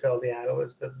 or tell the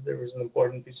analyst that there was an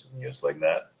important piece of news like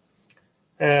that.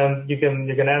 And you can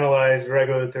analyze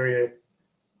regulatory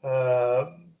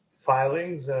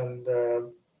filings and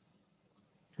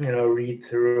read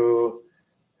through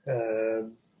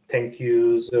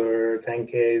 10Qs or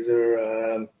 10Ks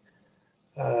or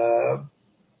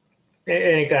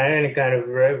any kind of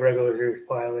regulatory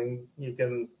filing. You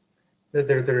can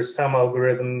there's some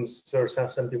algorithms or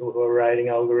some people who are writing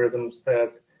algorithms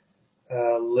that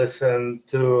listen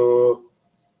to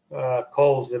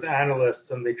calls with analysts,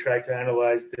 and they try to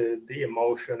analyze the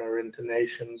emotion or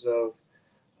intonations of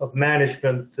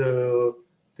management to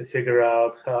figure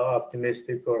out how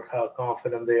optimistic or how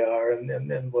confident they are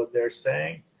in what they're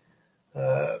saying,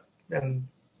 and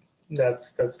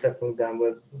that's definitely done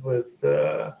with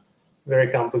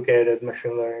very complicated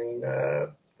machine learning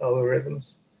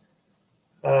algorithms.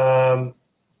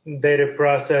 Data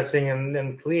processing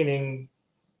and cleaning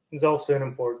is also an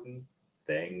important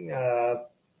thing.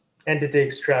 Entity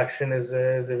extraction is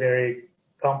a very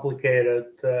complicated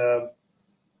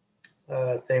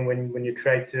thing when you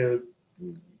try to.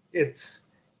 It's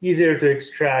easier to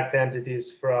extract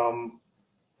entities from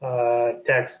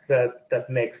text that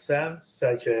makes sense,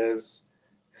 such as,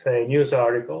 say, a news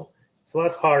article. It's a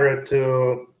lot harder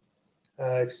to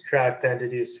extract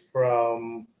entities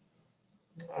from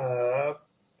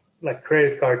like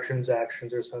credit card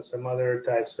transactions or some other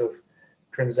types of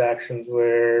transactions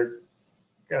where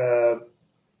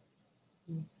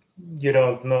you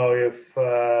don't know if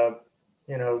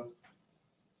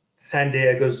San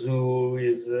Diego Zoo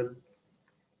is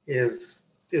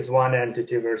one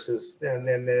entity versus, and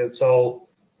then it's all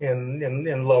in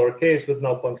lowercase with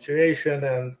no punctuation,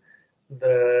 and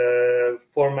the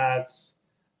formats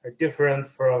are different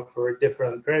for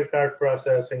different credit card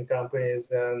processing companies,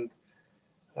 and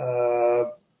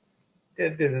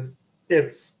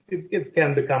it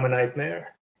can become a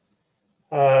nightmare.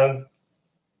 And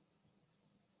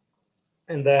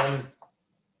then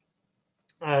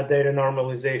data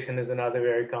normalization is another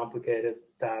very complicated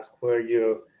task, where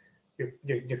you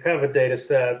have a data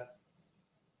set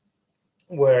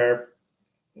where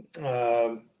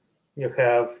you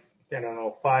have, I don't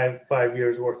know, five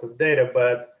years worth of data,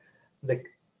 but the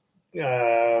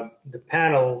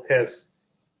panel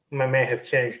may have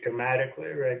changed dramatically,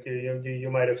 right? You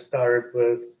might have started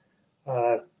with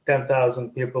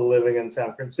 10,000 people living in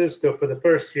San Francisco for the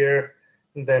first year,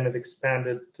 and then it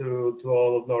expanded to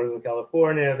all of Northern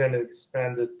California, then it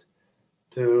expanded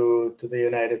to the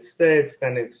United States,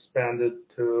 then it expanded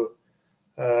to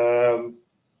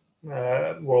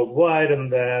worldwide,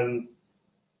 and then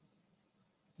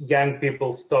young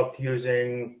people stopped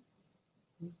appearing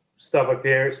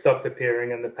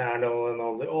in the panel, and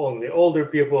only older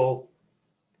people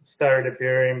started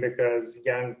appearing, because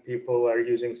young people are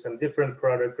using some different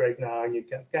product right now and you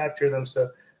can't capture them.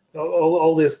 So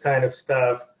all this kind of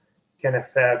stuff can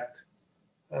affect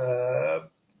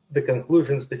the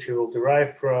conclusions that you will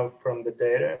derive from the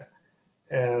data,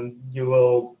 and you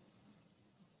will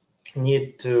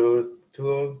need to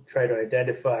try to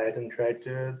identify it and try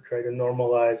to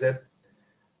normalize it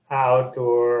out,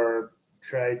 or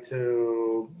try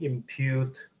to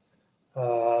impute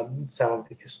some of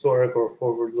the historic or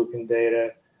forward-looking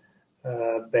data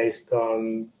based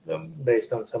on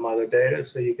some other data.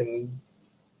 So you can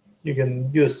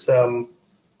use some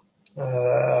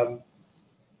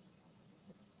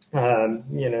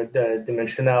the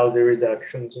dimensionality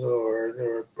reductions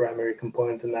or primary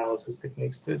component analysis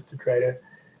techniques to try to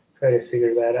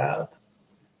figure that out.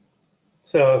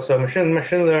 So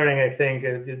machine learning, I think,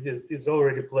 is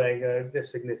already playing a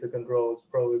significant role. It's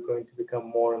probably going to become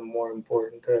more and more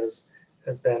important as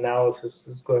the analysis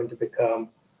is going to become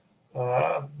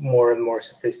more and more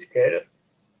sophisticated.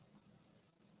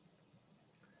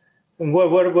 And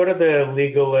what are the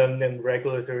legal and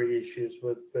regulatory issues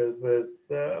with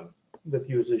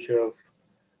usage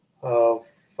of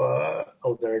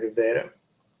alternative data?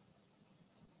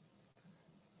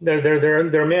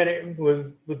 There are many.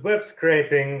 With web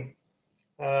scraping,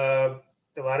 a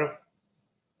lot of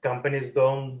companies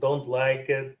don't like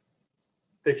it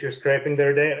that you're scraping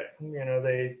their data.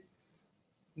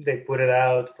 They put it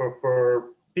out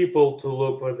for people to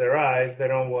look with their eyes. They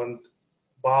don't want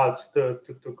bots to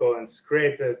go and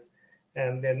scrape it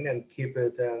and keep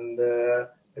it and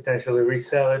potentially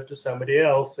resell it to somebody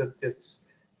else, it's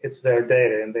their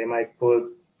data, and they might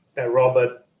put a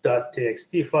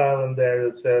robot.txt file in there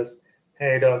that says,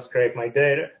 "Hey, don't scrape my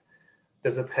data."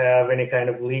 Does it have any kind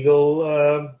of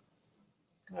legal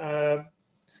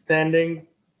standing?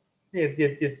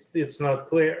 It's not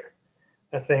clear.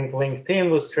 I think LinkedIn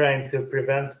was trying to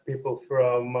prevent people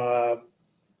from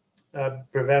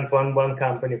prevent one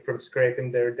company from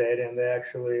scraping their data, and they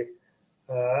actually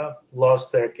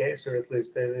lost their case, or at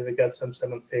least they got some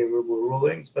unfavorable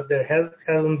rulings. But there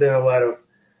hasn't been a lot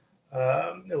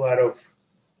of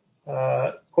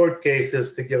court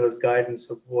cases to give us guidance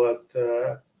of what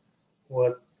the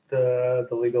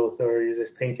legal authorities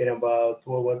is thinking about,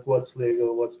 what's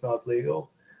legal, what's not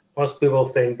legal. Most people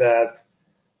think that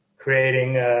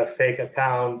creating a fake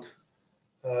account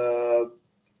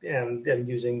and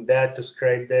using that to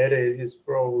scrape data is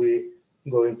probably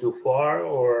going too far,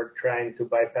 or trying to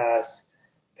bypass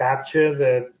CAPTCHA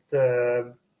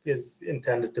that is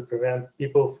intended to prevent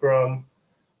people from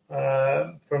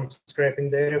scraping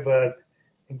data. But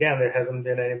again, there hasn't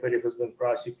been anybody who's been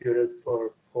prosecuted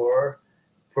for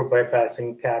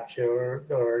bypassing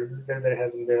CAPTCHA, or there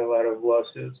hasn't been a lot of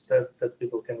lawsuits that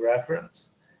people can reference.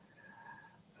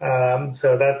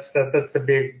 So that's the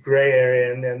big gray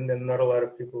area, and not a lot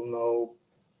of people know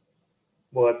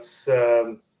what's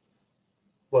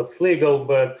legal,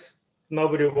 but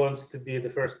nobody wants to be the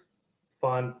first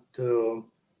fund to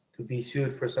be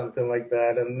sued for something like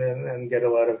that, and get a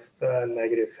lot of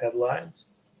negative headlines.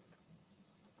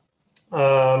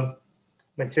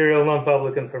 Material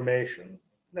non-public information.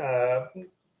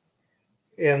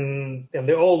 In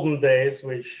the olden days,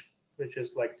 which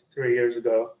is like 3 years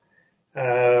ago,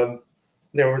 there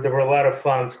were a lot of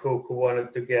funds who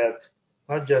wanted to get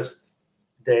not just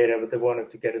data, but they wanted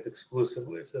to get it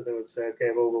exclusively. So they would say, okay,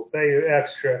 well, we'll pay you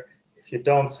extra if you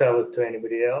don't sell it to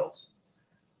anybody else.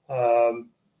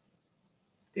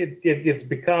 It's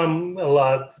become a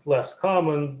lot less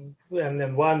common, and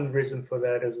then one reason for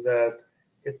that is that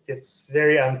it's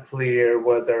very unclear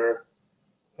whether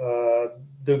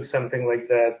doing something like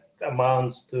that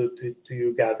amounts to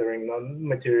you gathering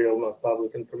non-material,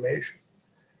 non-public information.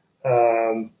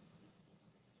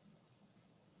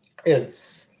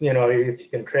 It's, if you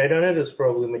can trade on it, it's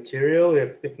probably material.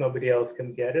 If nobody else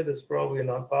can get it, it's probably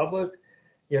non-public.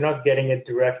 You're not getting it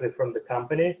directly from the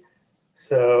company.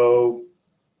 So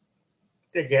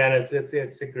again,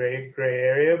 it's a gray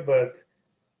area, but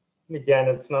again,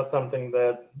 it's not something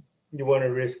that you want to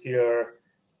risk your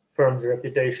firm's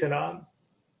reputation on.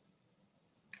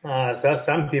 So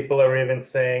some people are even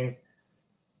saying,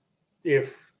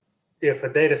 if a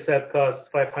data set costs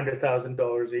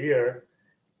 $500,000 a year,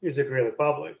 is it really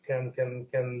public? Can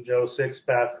Joe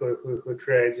Sixpack, who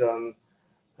trades on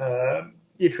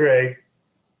E-Trade,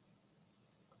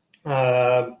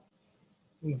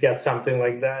 get something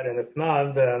like that? And if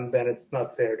not, then it's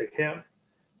not fair to him.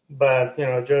 But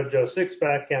Joe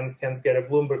Sixpack can't get a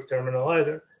Bloomberg terminal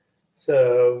either.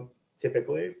 So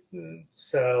typically,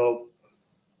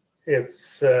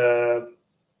 it's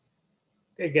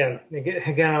again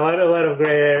a lot of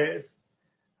gray areas.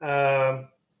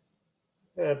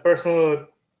 Personal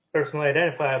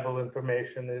identifiable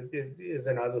information is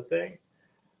another thing.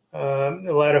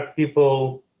 A lot of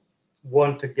people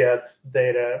want to get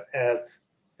data at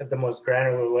the most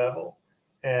granular level,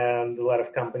 and a lot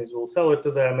of companies will sell it to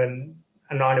them and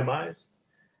anonymized.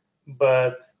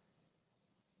 But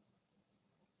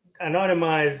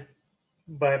anonymized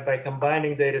by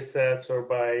combining data sets, or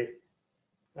by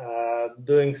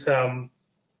doing some,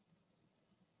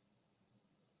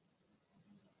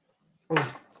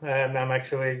 and I'm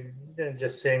actually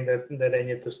just saying that I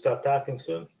need to stop talking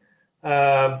soon.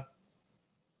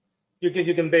 You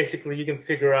can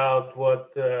figure out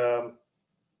what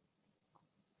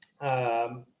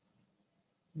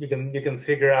you can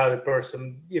figure out a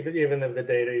person even if the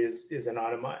data is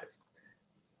anonymized.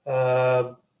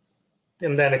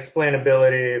 And then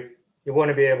explainability, you want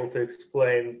to be able to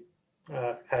explain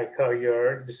how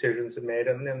your decisions are made,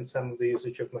 and some of the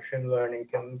usage of machine learning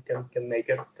can make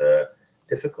it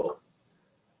difficult.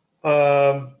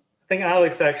 I think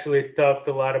Alex actually talked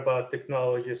a lot about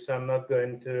technology, so I'm not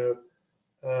going to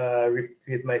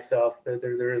repeat myself.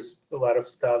 There's a lot of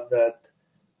stuff that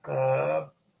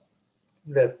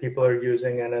people are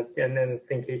using, and I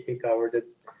think he covered it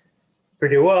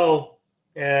pretty well.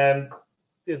 And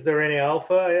is there any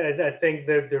alpha? I think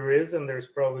that there is, and there's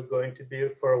probably going to be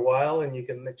for a while, and you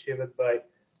can achieve it by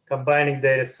combining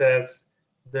data sets,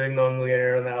 doing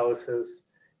nonlinear analysis,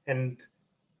 and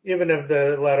even if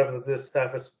a lot of this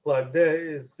stuff is plugged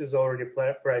in, is already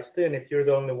priced in, if you're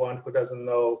the only one who doesn't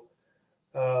know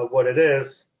what it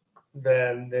is,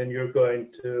 then you're going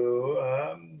to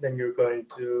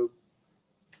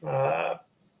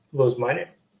lose money.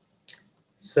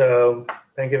 So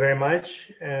thank you very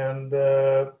much, and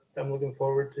I'm looking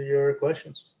forward to your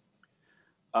questions.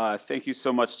 Thank you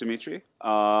so much, Dimitri.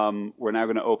 We're now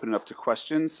going to open it up to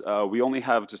questions. We only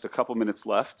have just a couple minutes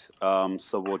left,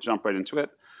 so we'll jump right into it.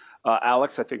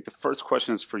 Alex, I think the first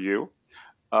question is for you.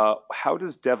 How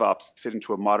does DevOps fit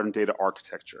into a modern data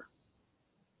architecture?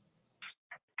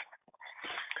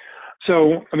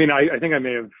 So, I mean, I think I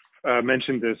may have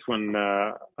mentioned this when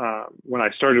I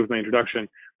started with my introduction,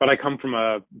 but I come from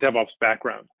a DevOps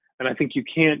background, and I think you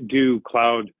can't do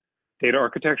cloud data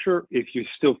architecture if you're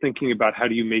still thinking about how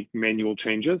do you make manual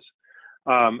changes,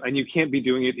 and you can't be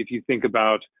doing it if you think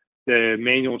about the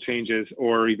manual changes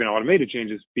or even automated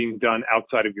changes being done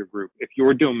outside of your group. If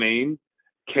your domain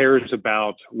cares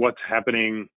about what's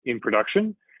happening in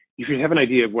production, you should have an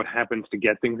idea of what happens to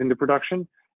get things into production,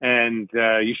 and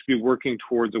you should be working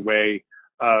towards a way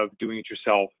of doing it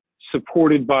yourself,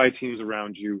 supported by teams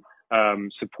around you,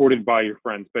 supported by your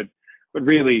friends. But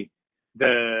really,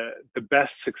 the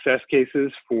best success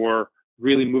cases for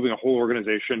really moving a whole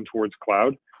organization towards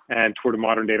cloud and toward a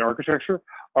modern data architecture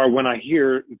are when I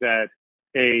hear that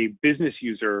a business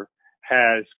user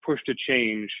has pushed a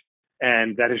change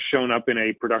and that has shown up in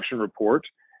a production report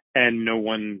and no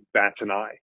one bats an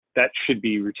eye. That should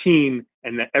be routine,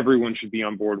 and that everyone should be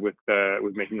on board with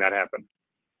making that happen.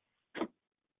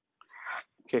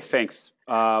 Okay, thanks.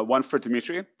 One for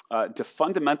Dimitri. Do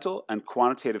fundamental and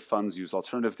quantitative funds use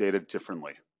alternative data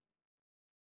differently?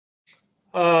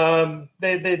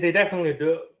 They definitely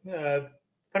do.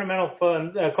 Fundamental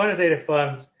funds, quantitative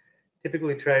funds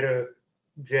typically try to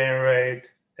generate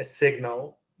a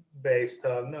signal based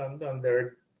on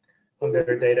their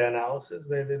data analysis.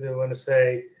 They want to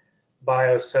say buy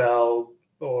or sell,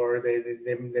 or they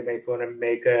might want to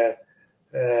make a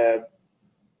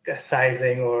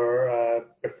sizing or a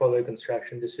portfolio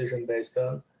construction decision based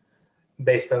on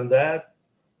that.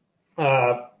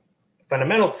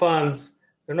 Fundamental funds,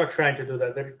 they're not trying to do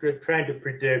that. They're trying to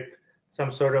predict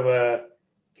some sort of a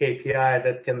KPI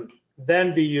that can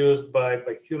then be used by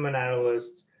human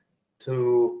analysts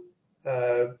to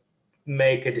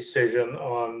make a decision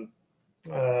on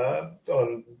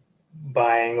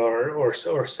buying or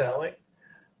selling.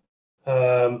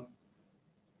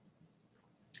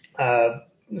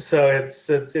 So it's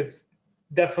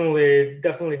definitely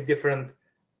different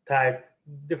type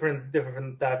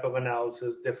of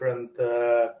analysis, different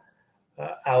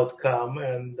outcome,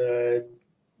 and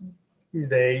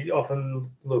they often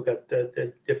look at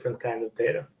the different kind of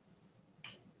data.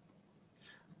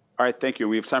 All right, thank you.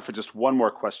 We have time for just one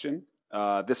more question.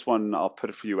 This one, I'll put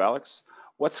it for you, Alex.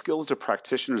 What skills do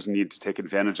practitioners need to take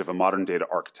advantage of a modern data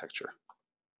architecture?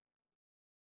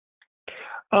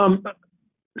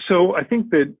 So I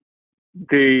think that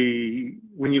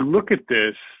when you look at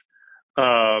this,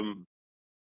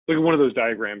 look at one of those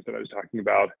diagrams that I was talking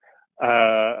about,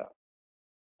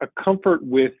 a comfort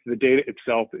with the data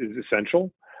itself is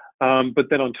essential. But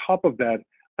then on top of that,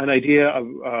 an idea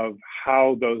of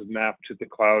how those map to the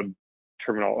cloud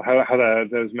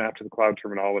those map to the cloud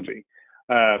terminology.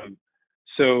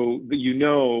 So that you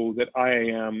know that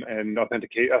IAM and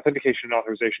authentication and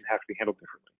authorization have to be handled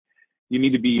differently. You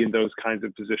need to be in those kinds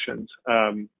of positions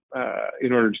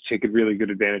in order to take a really good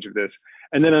advantage of this,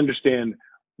 and then understand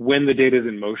when the data is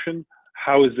in motion,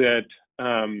 how is it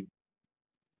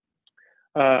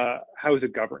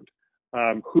governed?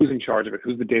 Who's in charge of it?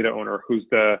 Who's the data owner? Who's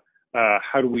the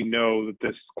how do we know that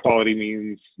this quality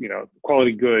means,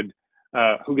 quality good?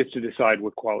 Who gets to decide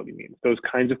what quality means? Those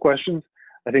kinds of questions.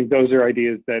 I think those are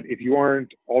ideas that if you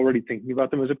aren't already thinking about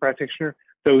them as a practitioner,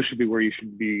 those should be where you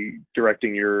should be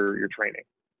directing your training.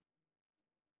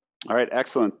 All right,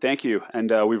 excellent. Thank you.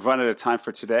 And we've run out of time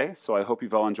for today, so I hope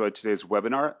you've all enjoyed today's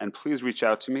webinar. And please reach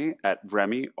out to me at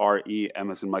Remy,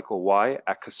 R-E-M as in Michael Y,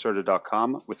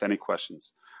 @Caserta.com with any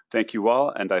questions. Thank you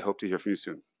all, and I hope to hear from you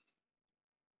soon.